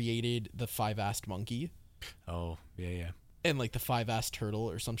created the 5-assed monkey. Oh, yeah. And like the 5-assed turtle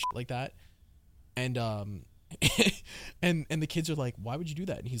or some shit like that. And and the kids are like, why would you do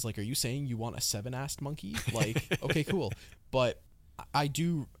that? And he's like, are you saying you want a 7-assed monkey? Like, okay, cool. But I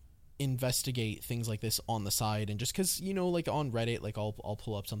do investigate things like this on the side, and just because, like on Reddit, like I'll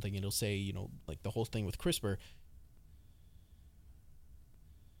pull up something and it'll say, like the whole thing with CRISPR.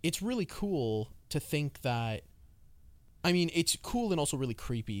 It's really cool to think that, I mean, it's cool and also really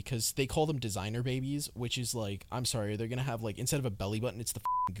creepy because they call them designer babies, which is like, I'm sorry, they're gonna have like, instead of a belly button, it's the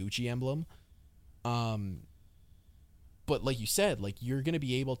Gucci emblem. But like you said, like you're gonna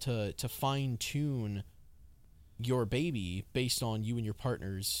be able to fine tune your baby based on you and your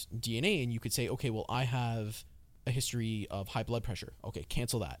partner's DNA, and you could say, okay, well, I have a history of high blood pressure. Okay,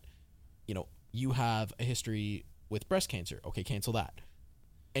 cancel that. You have a history with breast cancer. Okay, cancel that.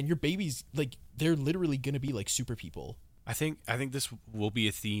 And your baby's like, they're literally gonna be like super people. I think this will be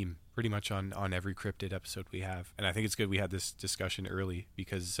a theme pretty much on every cryptid episode we have, and I think it's good we had this discussion early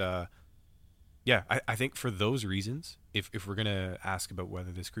because I think for those reasons, if we're gonna ask about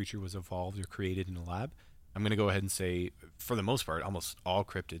whether this creature was evolved or created in a lab, I'm gonna go ahead and say, for the most part, almost all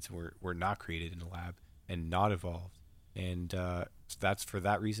cryptids were not created in a lab and not evolved, and that's for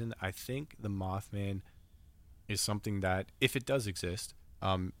that reason. I think the Mothman is something that, if it does exist,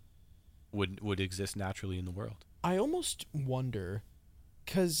 would exist naturally in the world. I almost wonder,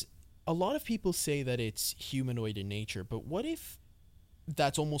 because a lot of people say that it's humanoid in nature, but what if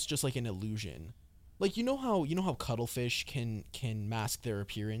that's almost just like an illusion? Like, you know how cuttlefish can mask their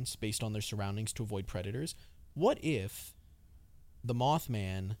appearance based on their surroundings to avoid predators? What if the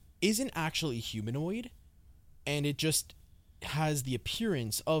Mothman isn't actually humanoid and it just has the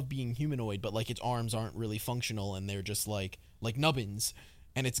appearance of being humanoid, but like its arms aren't really functional and they're just like nubbins,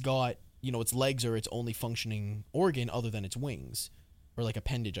 and it's got, its legs are its only functioning organ other than its wings, or like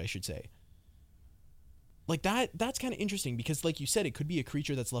appendage, I should say. Like that's kind of interesting because, like you said, it could be a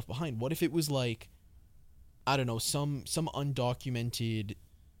creature that's left behind. What if it was like, I don't know, some undocumented,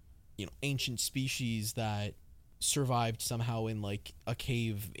 ancient species that survived somehow in like a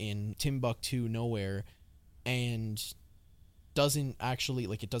cave in Timbuktu nowhere, and doesn't actually,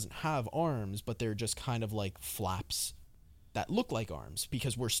 like, it doesn't have arms, but they're just kind of like flaps that look like arms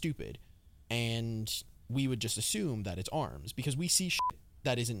because we're stupid, and we would just assume that it's arms because we see shit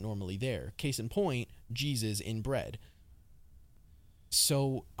that isn't normally there. Case in point, Jesus in bread.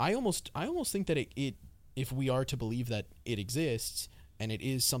 So I almost think that it if we are to believe that it exists and it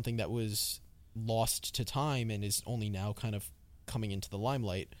is something that was lost to time and is only now kind of coming into the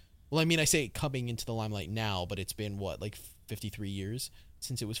limelight. Well, I mean, I say coming into the limelight now, but it's been what, like 53 years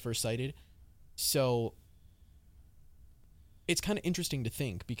since it was first sighted. So it's kind of interesting to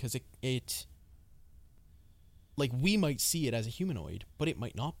think because it like we might see it as a humanoid, but it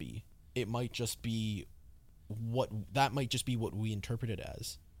might not be. It might just be what we interpret it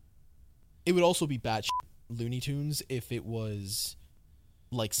as. It would also be batshit Looney Tunes if it was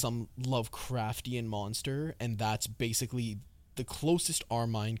like some Lovecraftian monster, and that's basically the closest our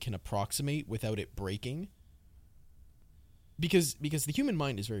mind can approximate without it breaking. Because the human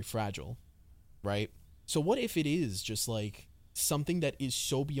mind is very fragile, right? So what if it is just like something that is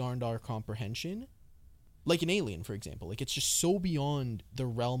so beyond our comprehension, like an alien, for example? Like it's just so beyond the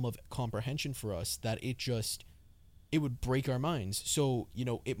realm of comprehension for us that it would break our minds. So,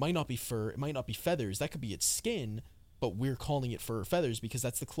 it might not be fur, it might not be feathers, that could be its skin, but we're calling it fur or feathers because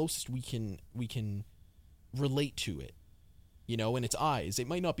that's the closest we can relate to it. And its eyes, it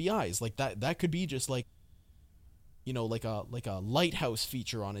might not be eyes. Like that could be just like like a lighthouse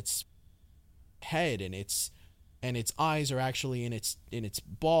feature on its head, and its eyes are actually in its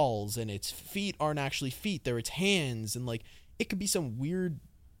balls, and its feet aren't actually feet, they're its hands, and like it could be some weird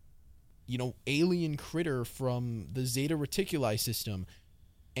alien critter from the Zeta Reticuli system,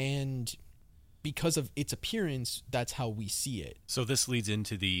 and because of its appearance, that's how we see it. So this leads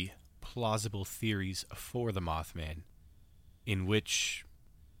into the plausible theories for the Mothman, in which,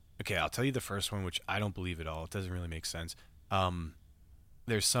 okay, I'll tell you the first one, which I don't believe at all. It doesn't really make sense.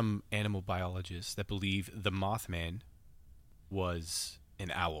 There's some animal biologists that believe the Mothman was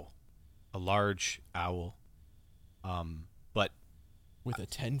an owl, a large owl, but with a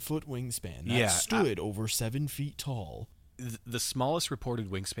 10-foot wingspan that stood over 7 feet tall. The smallest reported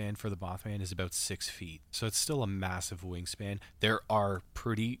wingspan for the Mothman is about 6 feet, so it's still a massive wingspan. There are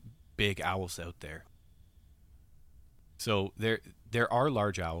pretty big owls out there. So there are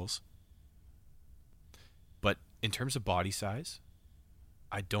large owls, but in terms of body size,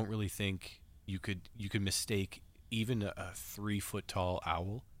 I don't really think you could mistake even a 3-foot tall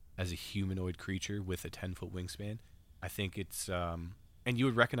owl as a humanoid creature with a 10-foot wingspan. I think it's and you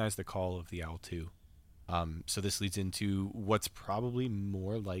would recognize the call of the owl too. So this leads into what's probably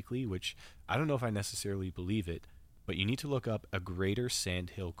more likely, which I don't know if I necessarily believe it, but you need to look up a greater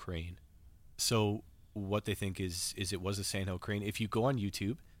sandhill crane. So what they think is it was a sandhill crane. If you go on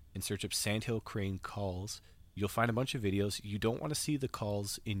YouTube and search up sandhill crane calls, you'll find a bunch of videos. You don't want to see the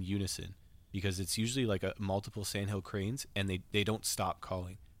calls in unison because it's usually like multiple sandhill cranes, and they don't stop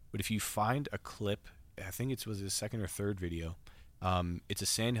calling. But if you find a clip, I think it was a second or third video, it's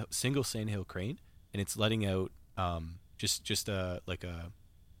a single sandhill crane, and it's letting out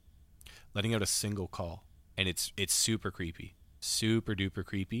letting out a single call, and it's super creepy, super duper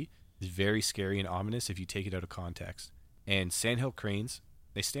creepy. It's very scary and ominous if you take it out of context. And sandhill cranes,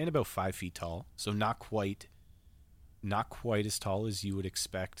 they stand about 5 feet tall, so not quite as tall as you would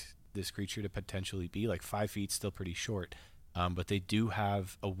expect this creature to potentially be. Like 5 feet, still pretty short. But they do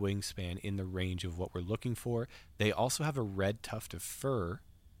have a wingspan in the range of what we're looking for. They also have a red tuft of fur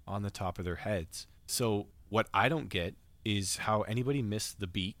on the top of their heads. So what I don't get is how anybody missed the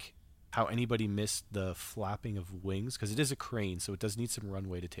beak, how anybody missed the flapping of wings, because it is a crane, so it does need some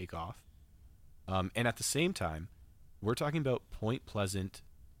runway to take off. And at the same time, we're talking about Point Pleasant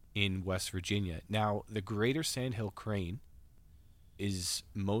in West Virginia. Now, the greater sandhill crane is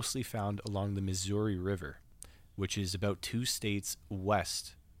mostly found along the Missouri River, which is about 2 states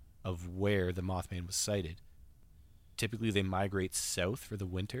west of where the Mothman was sighted. Typically, they migrate south for the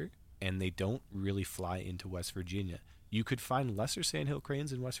winter, and they don't really fly into West Virginia. You could find lesser sandhill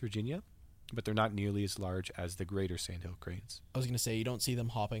cranes in West Virginia, but they're not nearly as large as the greater sandhill cranes. I was going to say, you don't see them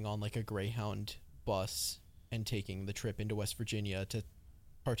hopping on like a Greyhound bus and taking the trip into West Virginia to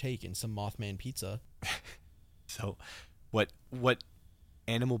partake in some Mothman pizza. So what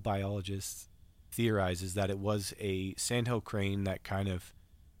animal biologists theorize is that it was a sandhill crane that kind of,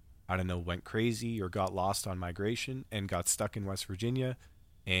 I don't know, went crazy or got lost on migration and got stuck in West Virginia,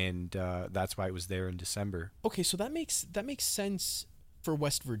 and that's why it was there in December. Okay, so that makes sense for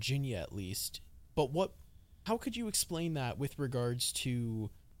West Virginia at least. But how could you explain that with regards to,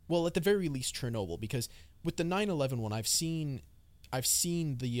 well, at the very least Chernobyl? Because with the 9/11 one, I've seen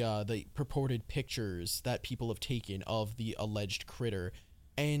the purported pictures that people have taken of the alleged critter,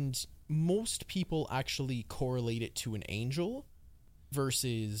 and most people actually correlate it to an angel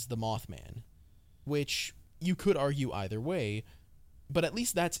versus the Mothman, which you could argue either way, but at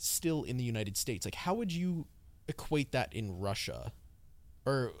least that's still in the United States. Like, how would you equate that in Russia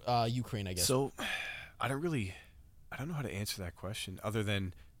or Ukraine, I guess? So I don't know how to answer that question other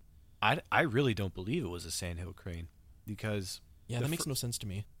than I really don't believe it was a sandhill crane, because that makes no sense to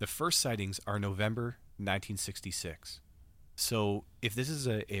me. The first sightings are November 1966. So if this is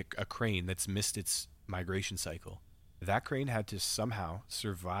a crane that's missed its migration cycle, that crane had to somehow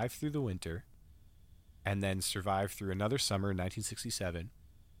survive through the winter and then survive through another summer in 1967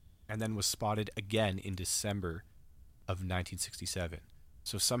 and then was spotted again in December of 1967.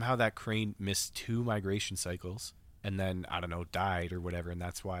 So somehow that crane missed 2 migration cycles and then, I don't know, died or whatever. And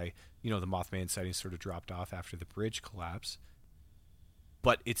that's why, the Mothman sighting sort of dropped off after the bridge collapse.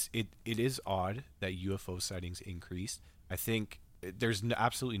 But it is odd that UFO sightings increased. I think there's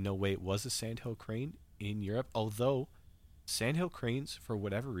absolutely no way it was a sandhill crane in Europe, although sandhill cranes, for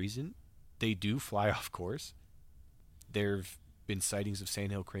whatever reason, they do fly off course. There have been sightings of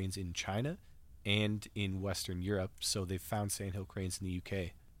sandhill cranes in China and in Western Europe, so they've found sandhill cranes in the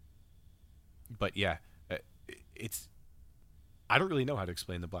UK. But yeah, it's I don't really know how to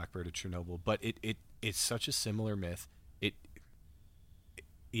explain the Blackbird at Chernobyl, but it's such a similar myth.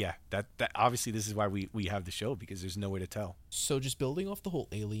 Yeah, that obviously this is why we have the show, because there's no way to tell. So just building off the whole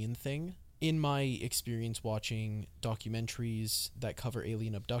alien thing, in my experience watching documentaries that cover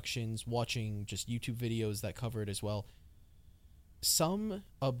alien abductions, watching just YouTube videos that cover it as well, some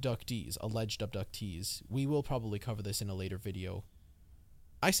abductees, alleged abductees, we will probably cover this in a later video.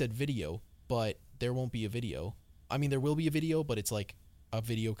 I said video, but there won't be a video. I mean, there will be a video, but it's like a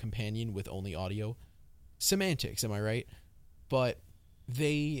video companion with only audio. Semantics, am I right? But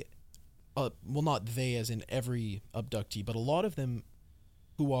they, well, not they as in every abductee, but a lot of them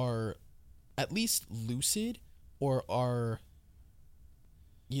who are at least lucid or are,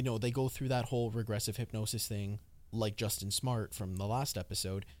 they go through that whole regressive hypnosis thing, like Justin Smart from the last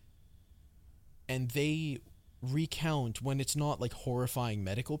episode, and they recount, when it's not like horrifying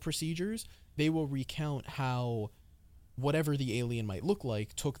medical procedures, they will recount how whatever the alien might look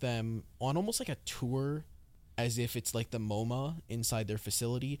like took them on almost like a tour, as if it's like the MoMA inside their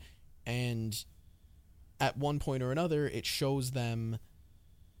facility, and at one point or another it shows them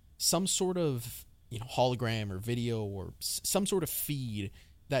some sort of hologram or video or some sort of feed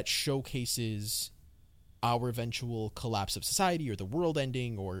that showcases our eventual collapse of society or the world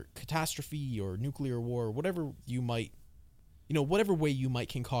ending or catastrophe or nuclear war, whatever you might, whatever way you might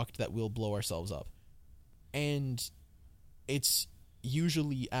concoct that will blow ourselves up. And it's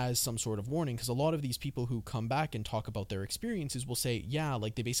usually as some sort of warning, because a lot of these people who come back and talk about their experiences will say, yeah,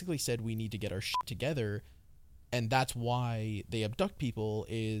 like they basically said we need to get our shit together, and that's why they abduct people,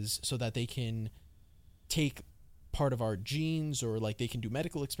 is so that they can take part of our genes, or like they can do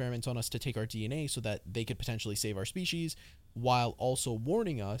medical experiments on us to take our DNA so that they could potentially save our species, while also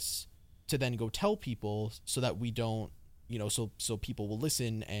warning us to then go tell people so that we don't, so people will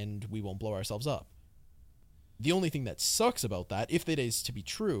listen and we won't blow ourselves up. The only thing that sucks about that, if it is to be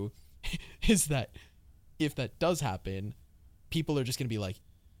true, is that if that does happen, people are just going to be like,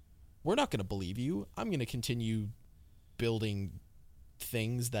 we're not going to believe you. I'm going to continue building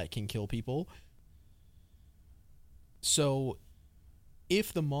things that can kill people. So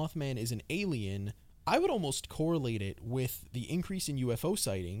if the Mothman is an alien, I would almost correlate it with the increase in UFO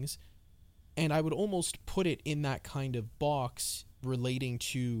sightings, and I would almost put it in that kind of box relating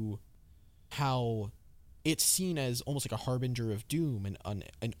to how it's seen as almost like a harbinger of doom and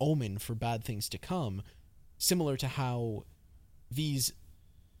an omen for bad things to come, similar to how these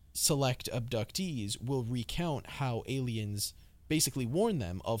select abductees will recount how aliens basically warn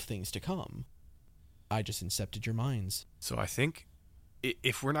them of things to come. I just incepted your minds. So I think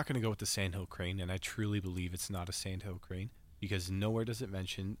if we're not going to go with the sandhill crane, and I truly believe it's not a sandhill crane, because nowhere does it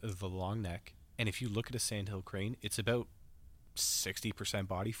mention the long neck, and if you look at a sandhill crane, it's about 60%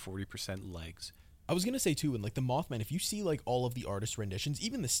 body, 40% legs. I was going to say too, and like the Mothman, if you see like all of the artist renditions,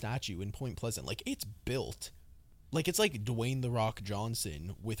 even the statue in Point Pleasant, like it's built like it's like Dwayne "The Rock"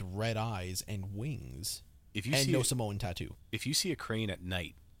 Johnson with red eyes and wings, no Samoan tattoo. If you see a crane at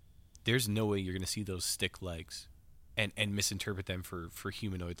night, there's no way you're going to see those stick legs and misinterpret them for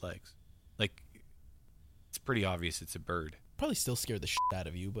humanoid legs. Like, it's pretty obvious it's a bird. Probably still scare the shit out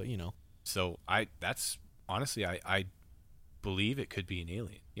of you, but So that's honestly, I believe it could be an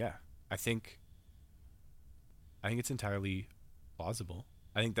alien. Yeah. I think it's entirely plausible.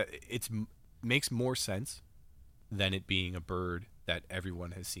 I think that it makes more sense than it being a bird that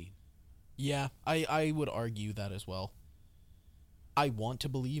everyone has seen. Yeah, I would argue that as well. I want to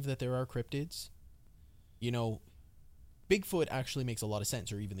believe that there are cryptids. Bigfoot actually makes a lot of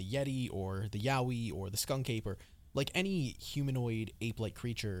sense, or even the Yeti, or the Yowie, or the skunk ape, or like any humanoid ape-like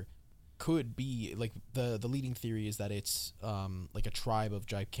creature could be, like the leading theory is that it's like a tribe of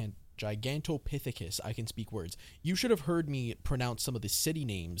Gigantopithecus. I can speak words. You should have heard me pronounce some of the city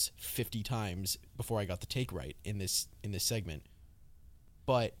names 50 times before I got the take right in this segment.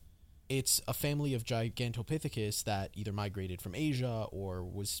 But It's a family of Gigantopithecus that either migrated from Asia or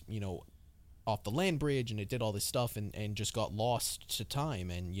was, off the land bridge, and it did all this stuff and just got lost to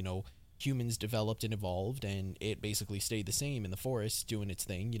time. And, humans developed and evolved, and it basically stayed the same in the forest doing its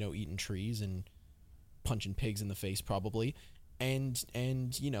thing, eating trees and punching pigs in the face probably. And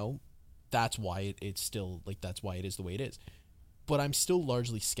that's why it's still, like, that's why it is the way it is. But I'm still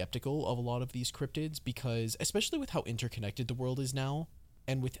largely skeptical of a lot of these cryptids because, especially with how interconnected the world is now,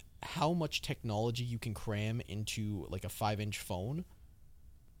 and with how much technology you can cram into, like, a 5-inch phone,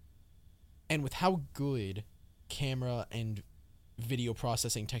 and with how good camera and video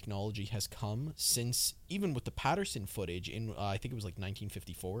processing technology has come since, even with the Patterson footage in, I think it was like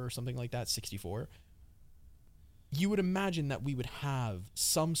 1954 or something like that, 64, you would imagine that we would have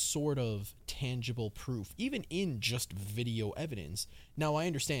some sort of tangible proof, even in just video evidence. Now, I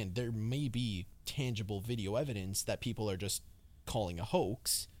understand there may be tangible video evidence that people are just calling a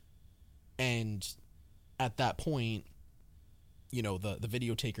hoax, and at that point, the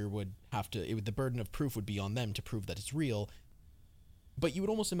video taker would have to, the burden of proof would be on them to prove that it's real. But you would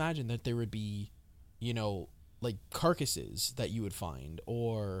almost imagine that there would be, like, carcasses that you would find,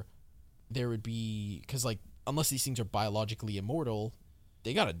 or there would be, because, like, unless these things are biologically immortal,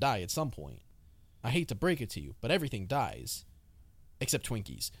 they gotta die at some point. I hate to break it to you, but everything dies, except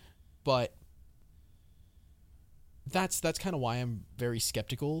Twinkies. But that's kind of why I'm very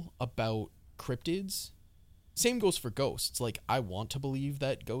skeptical about cryptids. Same goes for ghosts. Like, I want to believe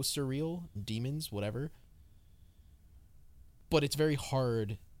that ghosts are real, demons, whatever. But it's very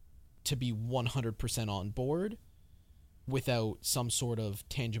hard to be 100% on board without some sort of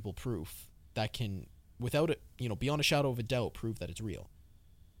tangible proof that can, without it, beyond a shadow of a doubt, prove that it's real.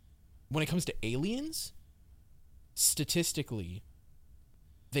 When it comes to aliens, statistically,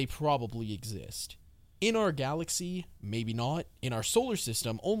 they probably exist. In our galaxy, maybe not. In our solar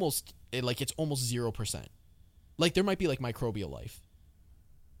system, it's almost 0%. Like, there might be, like, microbial life.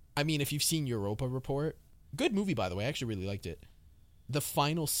 I mean, if you've seen Europa Report, good movie, by the way, I actually really liked it. The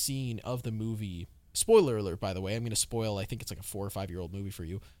final scene of the movie, spoiler alert, by the way, I'm going to spoil, I think it's like a 4 or 5-year-old movie for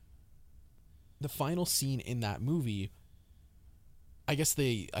you. The final scene in that movie, I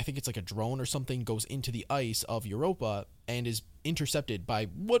think it's like a drone or something goes into the ice of Europa and is intercepted by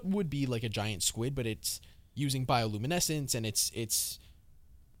what would be like a giant squid, but it's using bioluminescence, and it's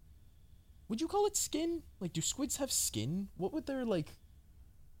would you call it skin? Like, do squids have skin? What would their, like,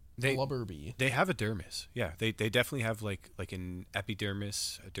 blubber be? They have a dermis. Yeah, they definitely have like an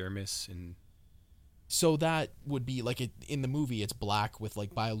epidermis, a dermis, and so that would be like in the movie. It's black with,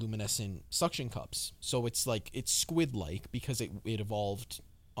 like, bioluminescent suction cups. So it's like it's squid-like because it evolved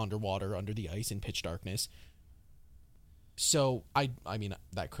underwater, under the ice, in pitch darkness. So I mean,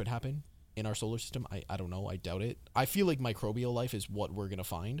 that could happen in our solar system. I don't know. I doubt it. I feel like microbial life is what we're gonna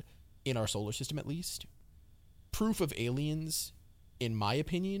find in our solar system, at least. Proof of aliens, in my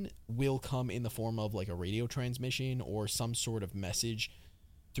opinion, will come in the form of, like, a radio transmission or some sort of message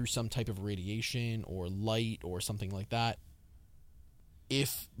through some type of radiation or light or something like that.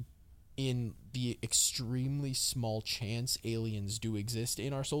 If in the extremely small chance aliens do exist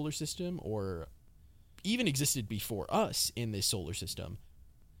in our solar system, or even existed before us in this solar system,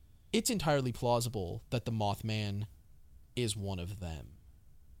 it's entirely plausible that the Mothman is one of them.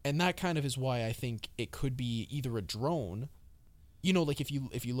 And that kind of is why I think it could be either a drone, like, if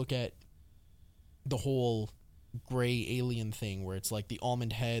you look at the whole gray alien thing, where it's like the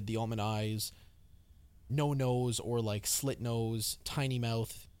almond head, the almond eyes, no nose, or like slit nose, tiny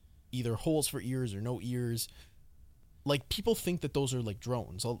mouth, either holes for ears or no ears. Like, people think that those are, like,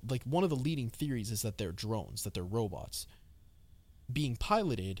 drones. Like, one of the leading theories is that they're drones, that they're robots being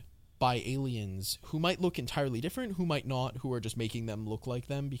piloted by aliens who might look entirely different, who might not, who are just making them look like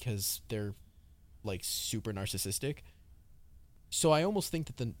them because they're, like, super narcissistic. So I almost think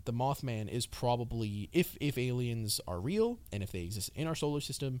that the Mothman is probably, if aliens are real and if they exist in our solar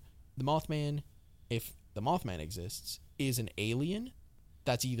system, the Mothman, if the Mothman exists, is an alien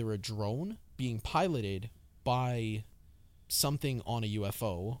that's either a drone being piloted by something on a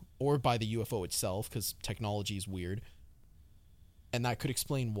UFO, or by the UFO itself, because technology is weird. And that could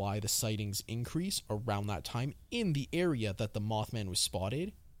explain why the sightings increase around that time in the area that the Mothman was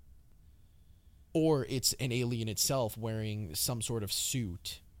spotted. Or it's an alien itself wearing some sort of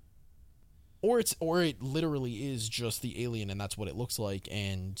suit. Or it literally is just the alien, and that's what it looks like.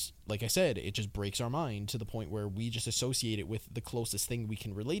 And like I said, it just breaks our mind to the point where we just associate it with the closest thing we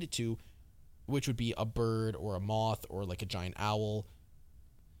can relate it to, which would be a bird or a moth or, like, a giant owl.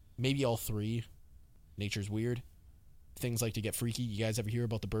 Maybe all three. Nature's weird. Things like to get freaky. You guys ever hear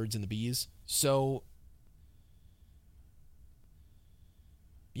about the birds and the bees? So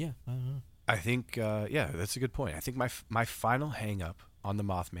Yeah, I don't know. I think, yeah, that's a good point. I think my final hang up on the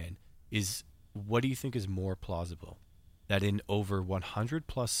Mothman is, what do you think is more plausible? That in over 100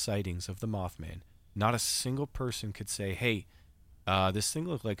 plus sightings of the Mothman, not a single person could say, "Hey, this thing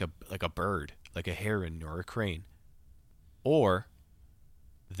looked like a bird, like a heron or a crane," or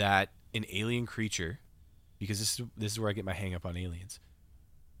that an alien creature, because this is where I get my hang up on aliens,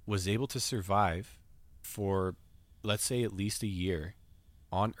 was able to survive for, let's say, at least a year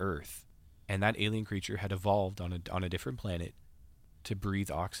on Earth, and that alien creature had evolved on a different planet to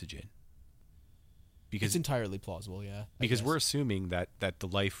breathe oxygen. Because It's entirely plausible, yeah. because we're assuming that the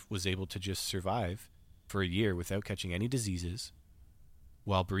life was able to just survive for a year without catching any diseases,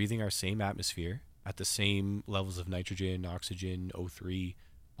 while breathing our same atmosphere at the same levels of nitrogen, oxygen, O3,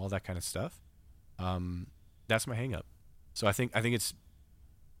 all that kind of stuff. That's my hang up. So I think it's,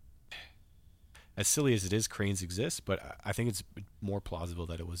 as silly as it is, cranes exist, but I think it's more plausible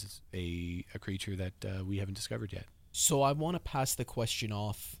that it was a creature that we haven't discovered yet. So I want to pass the question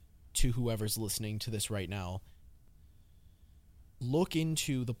off to whoever's listening to this right now. Look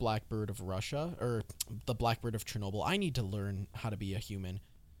into the Blackbird of Russia, or the Blackbird of Chernobyl. I need to learn how to be a human.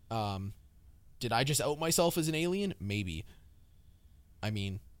 Did I just out myself as an alien? Maybe. I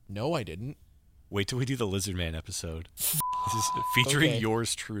mean, no, I didn't. Wait till we do the Lizard Man episode. This is featuring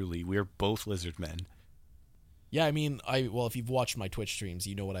yours truly. We are both lizard men. Yeah, I mean, well, if you've watched my Twitch streams,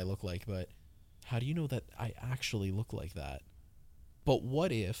 you know what I look like, but how do you know that I actually look like that? But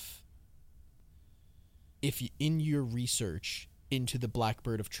what if in your research into the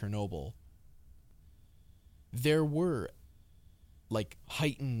Blackbird of Chernobyl, there were like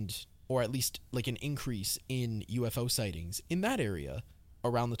heightened, or at least like an increase in UFO sightings in that area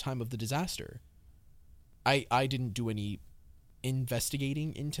around the time of the disaster? I didn't do any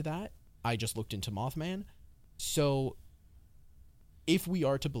investigating into that. I just looked into Mothman. So if we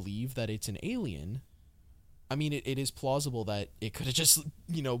are to believe that it's an alien, I mean, it is plausible that it could have just,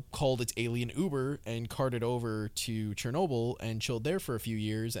 called its alien Uber and carted over to Chernobyl and chilled there for a few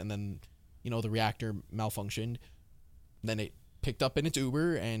years, and then, the reactor malfunctioned. Then it picked up in its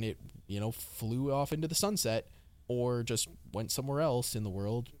Uber and it, flew off into the sunset, or just went somewhere else in the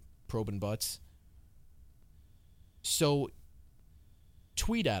world, probing butts. So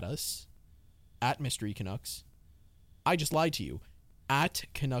tweet at us, at Mystery Canucks. I just lied to you. At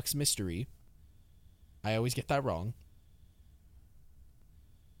Canucks Mystery. I always get that wrong.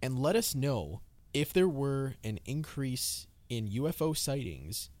 And let us know if there were an increase in UFO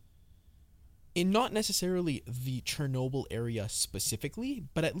sightings in not necessarily the Chernobyl area specifically,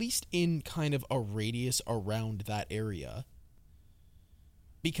 but at least in kind of a radius around that area.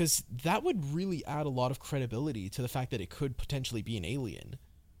 Because that would really add a lot of credibility to the fact that it could potentially be an alien.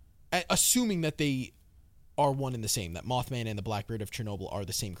 Assuming that they are one and the same, that Mothman and the Blackbird of Chernobyl are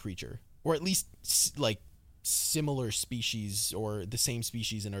the same creature. Or at least, like, similar species, or the same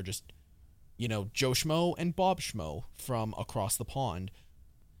species, and are just, Joe Schmo and Bob Schmo from across the pond.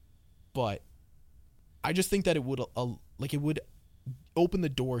 But I just think that it would, it would open the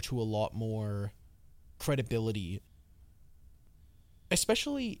door to a lot more credibility.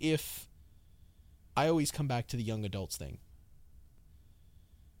 Especially if, I always come back to the young adults thing.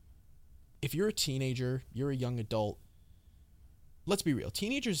 If you're a teenager, you're a young adult, let's be real.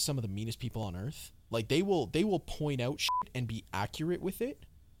 Teenagers are some of the meanest people on earth. Like, they will point out shit and be accurate with it.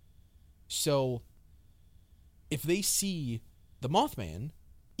 So, if they see the Mothman,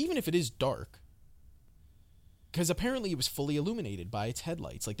 even if it is dark, because apparently it was fully illuminated by its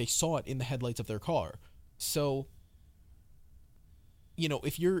headlights. Like, they saw it in the headlights of their car. So,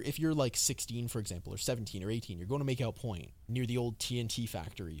 if you're like 16, for example, or 17 or 18, you're going to make out point near the old TNT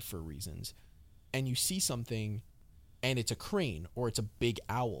factory for reasons, and you see something, and it's a crane or it's a big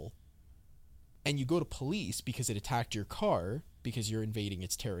owl, and you go to police because it attacked your car because you're invading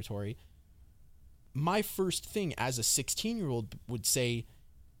its territory, my first thing as a 16-year-old would say,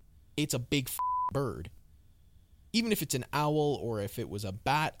 it's a big bird. Even if it's an owl or if it was a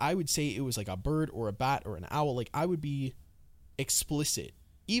bat, I would say it was like a bird or a bat or an owl. Like, I would be explicit,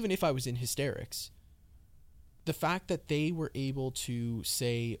 even if I was in hysterics. The fact that they were able to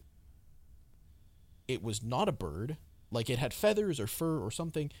say it was not a bird, like it had feathers or fur or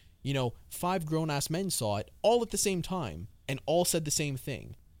something, 5 grown-ass men saw it all at the same time and all said the same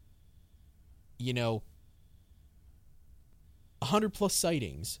thing. 100 plus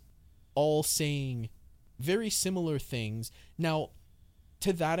sightings, all saying very similar things. Now,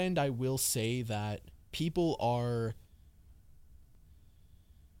 to that end, I will say that people are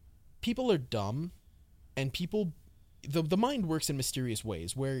dumb, and the mind works in mysterious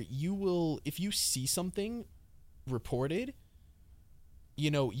ways where you will, if you see something reported,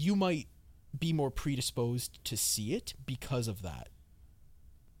 you might be more predisposed to see it because of that.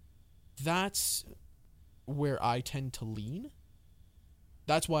 That's where I tend to lean.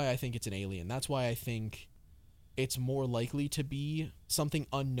 That's why I think it's an alien. That's why I think it's more likely to be something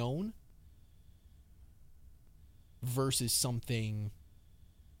unknown versus something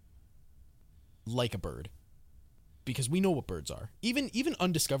like a bird. Because we know what birds are. Even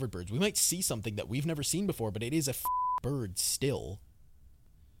undiscovered birds. We might see something that we've never seen before, but it is a bird still.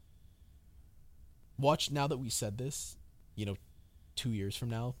 Watch, now that we said this, 2 years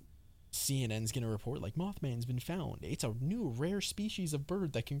from now, CNN's going to report, like, Mothman's been found. It's a new rare species of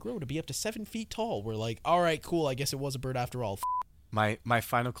bird that can grow to be up to 7 feet tall. We're like, all right, cool, I guess it was a bird after all. My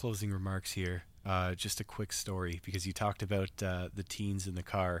final closing remarks here, just a quick story, because you talked about the teens in the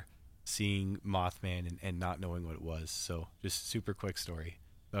car seeing Mothman and not knowing what it was. So just super quick story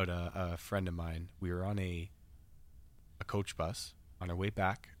about a friend of mine. We were on a coach bus on our way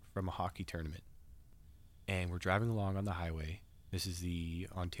back from a hockey tournament, and we're driving along on the highway. This is the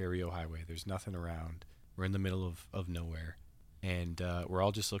Ontario highway. There's nothing around. We're in the middle of nowhere, and we're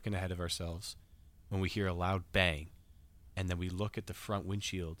all just looking ahead of ourselves when we hear a loud bang, and then we look at the front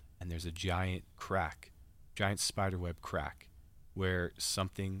windshield, and there's a giant spiderweb crack where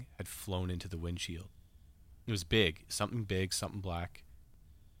something had flown into the windshield. It was big, something black,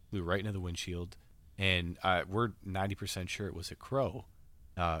 flew right into the windshield, and we're 90% sure it was a crow.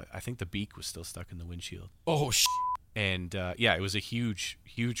 I think the beak was still stuck in the windshield. Oh, And it was a huge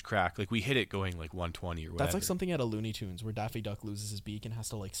crack. Like, we hit it going like 120 or whatever. That's like something out of Looney Tunes where Daffy Duck loses his beak and has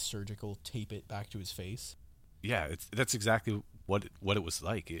to like surgical tape it back to his face. Yeah, that's exactly what it was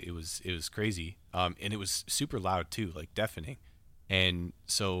like. It was crazy. And it was super loud too, like deafening. And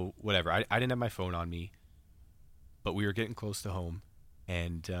so whatever, I didn't have my phone on me, but we were getting close to home,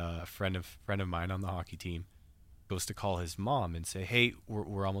 and a friend of mine on the hockey team goes to call his mom and say, "Hey,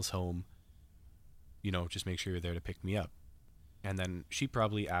 we're almost home. Just make sure you're there to pick me up." And then she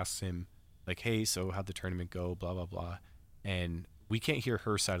probably asks him, like, "Hey, so how'd the tournament go? Blah, blah, blah." And we can't hear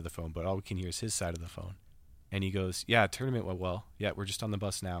her side of the phone, but all we can hear is his side of the phone. And he goes, "Yeah, tournament went well. Yeah, we're just on the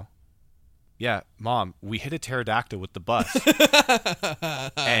bus now." "Yeah, Mom, we hit a pterodactyl with the bus."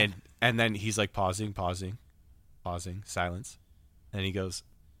 and then he's like pausing, silence. And he goes,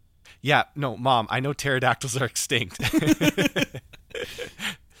 "Yeah, no, Mom, I know pterodactyls are extinct."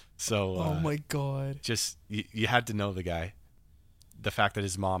 So, oh my God. Just, you had to know the guy. The fact that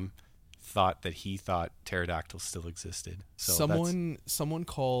his mom thought that he thought pterodactyls still existed. So someone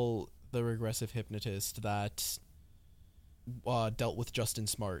call the regressive hypnotist that dealt with Justin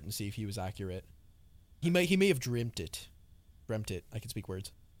Smart and see if he was accurate. He may have dreamt it. I can speak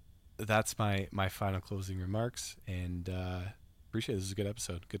words. That's my final closing remarks, and appreciate it. This is a good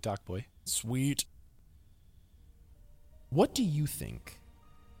episode. Good talk, boy. Sweet. What do you think?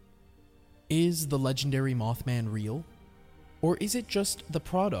 Is the legendary Mothman real? Or is it just the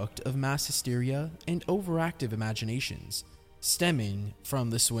product of mass hysteria and overactive imaginations stemming from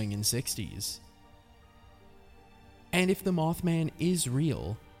the swingin' 60s? And if the Mothman is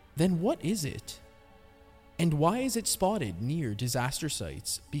real, then what is it? And why is it spotted near disaster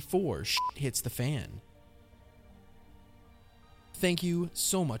sites before shit hits the fan? Thank you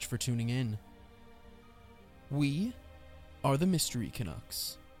so much for tuning in. We are the Mystery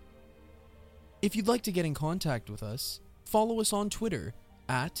Canucks. If you'd like to get in contact with us, follow us on Twitter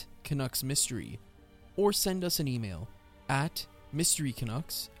at Canucks Mystery, or send us an email at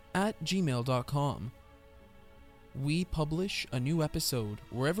mysterycanucks@gmail.com. We publish a new episode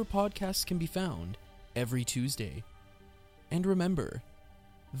wherever podcasts can be found every Tuesday. And remember,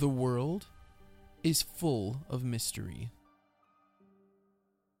 the world is full of mystery.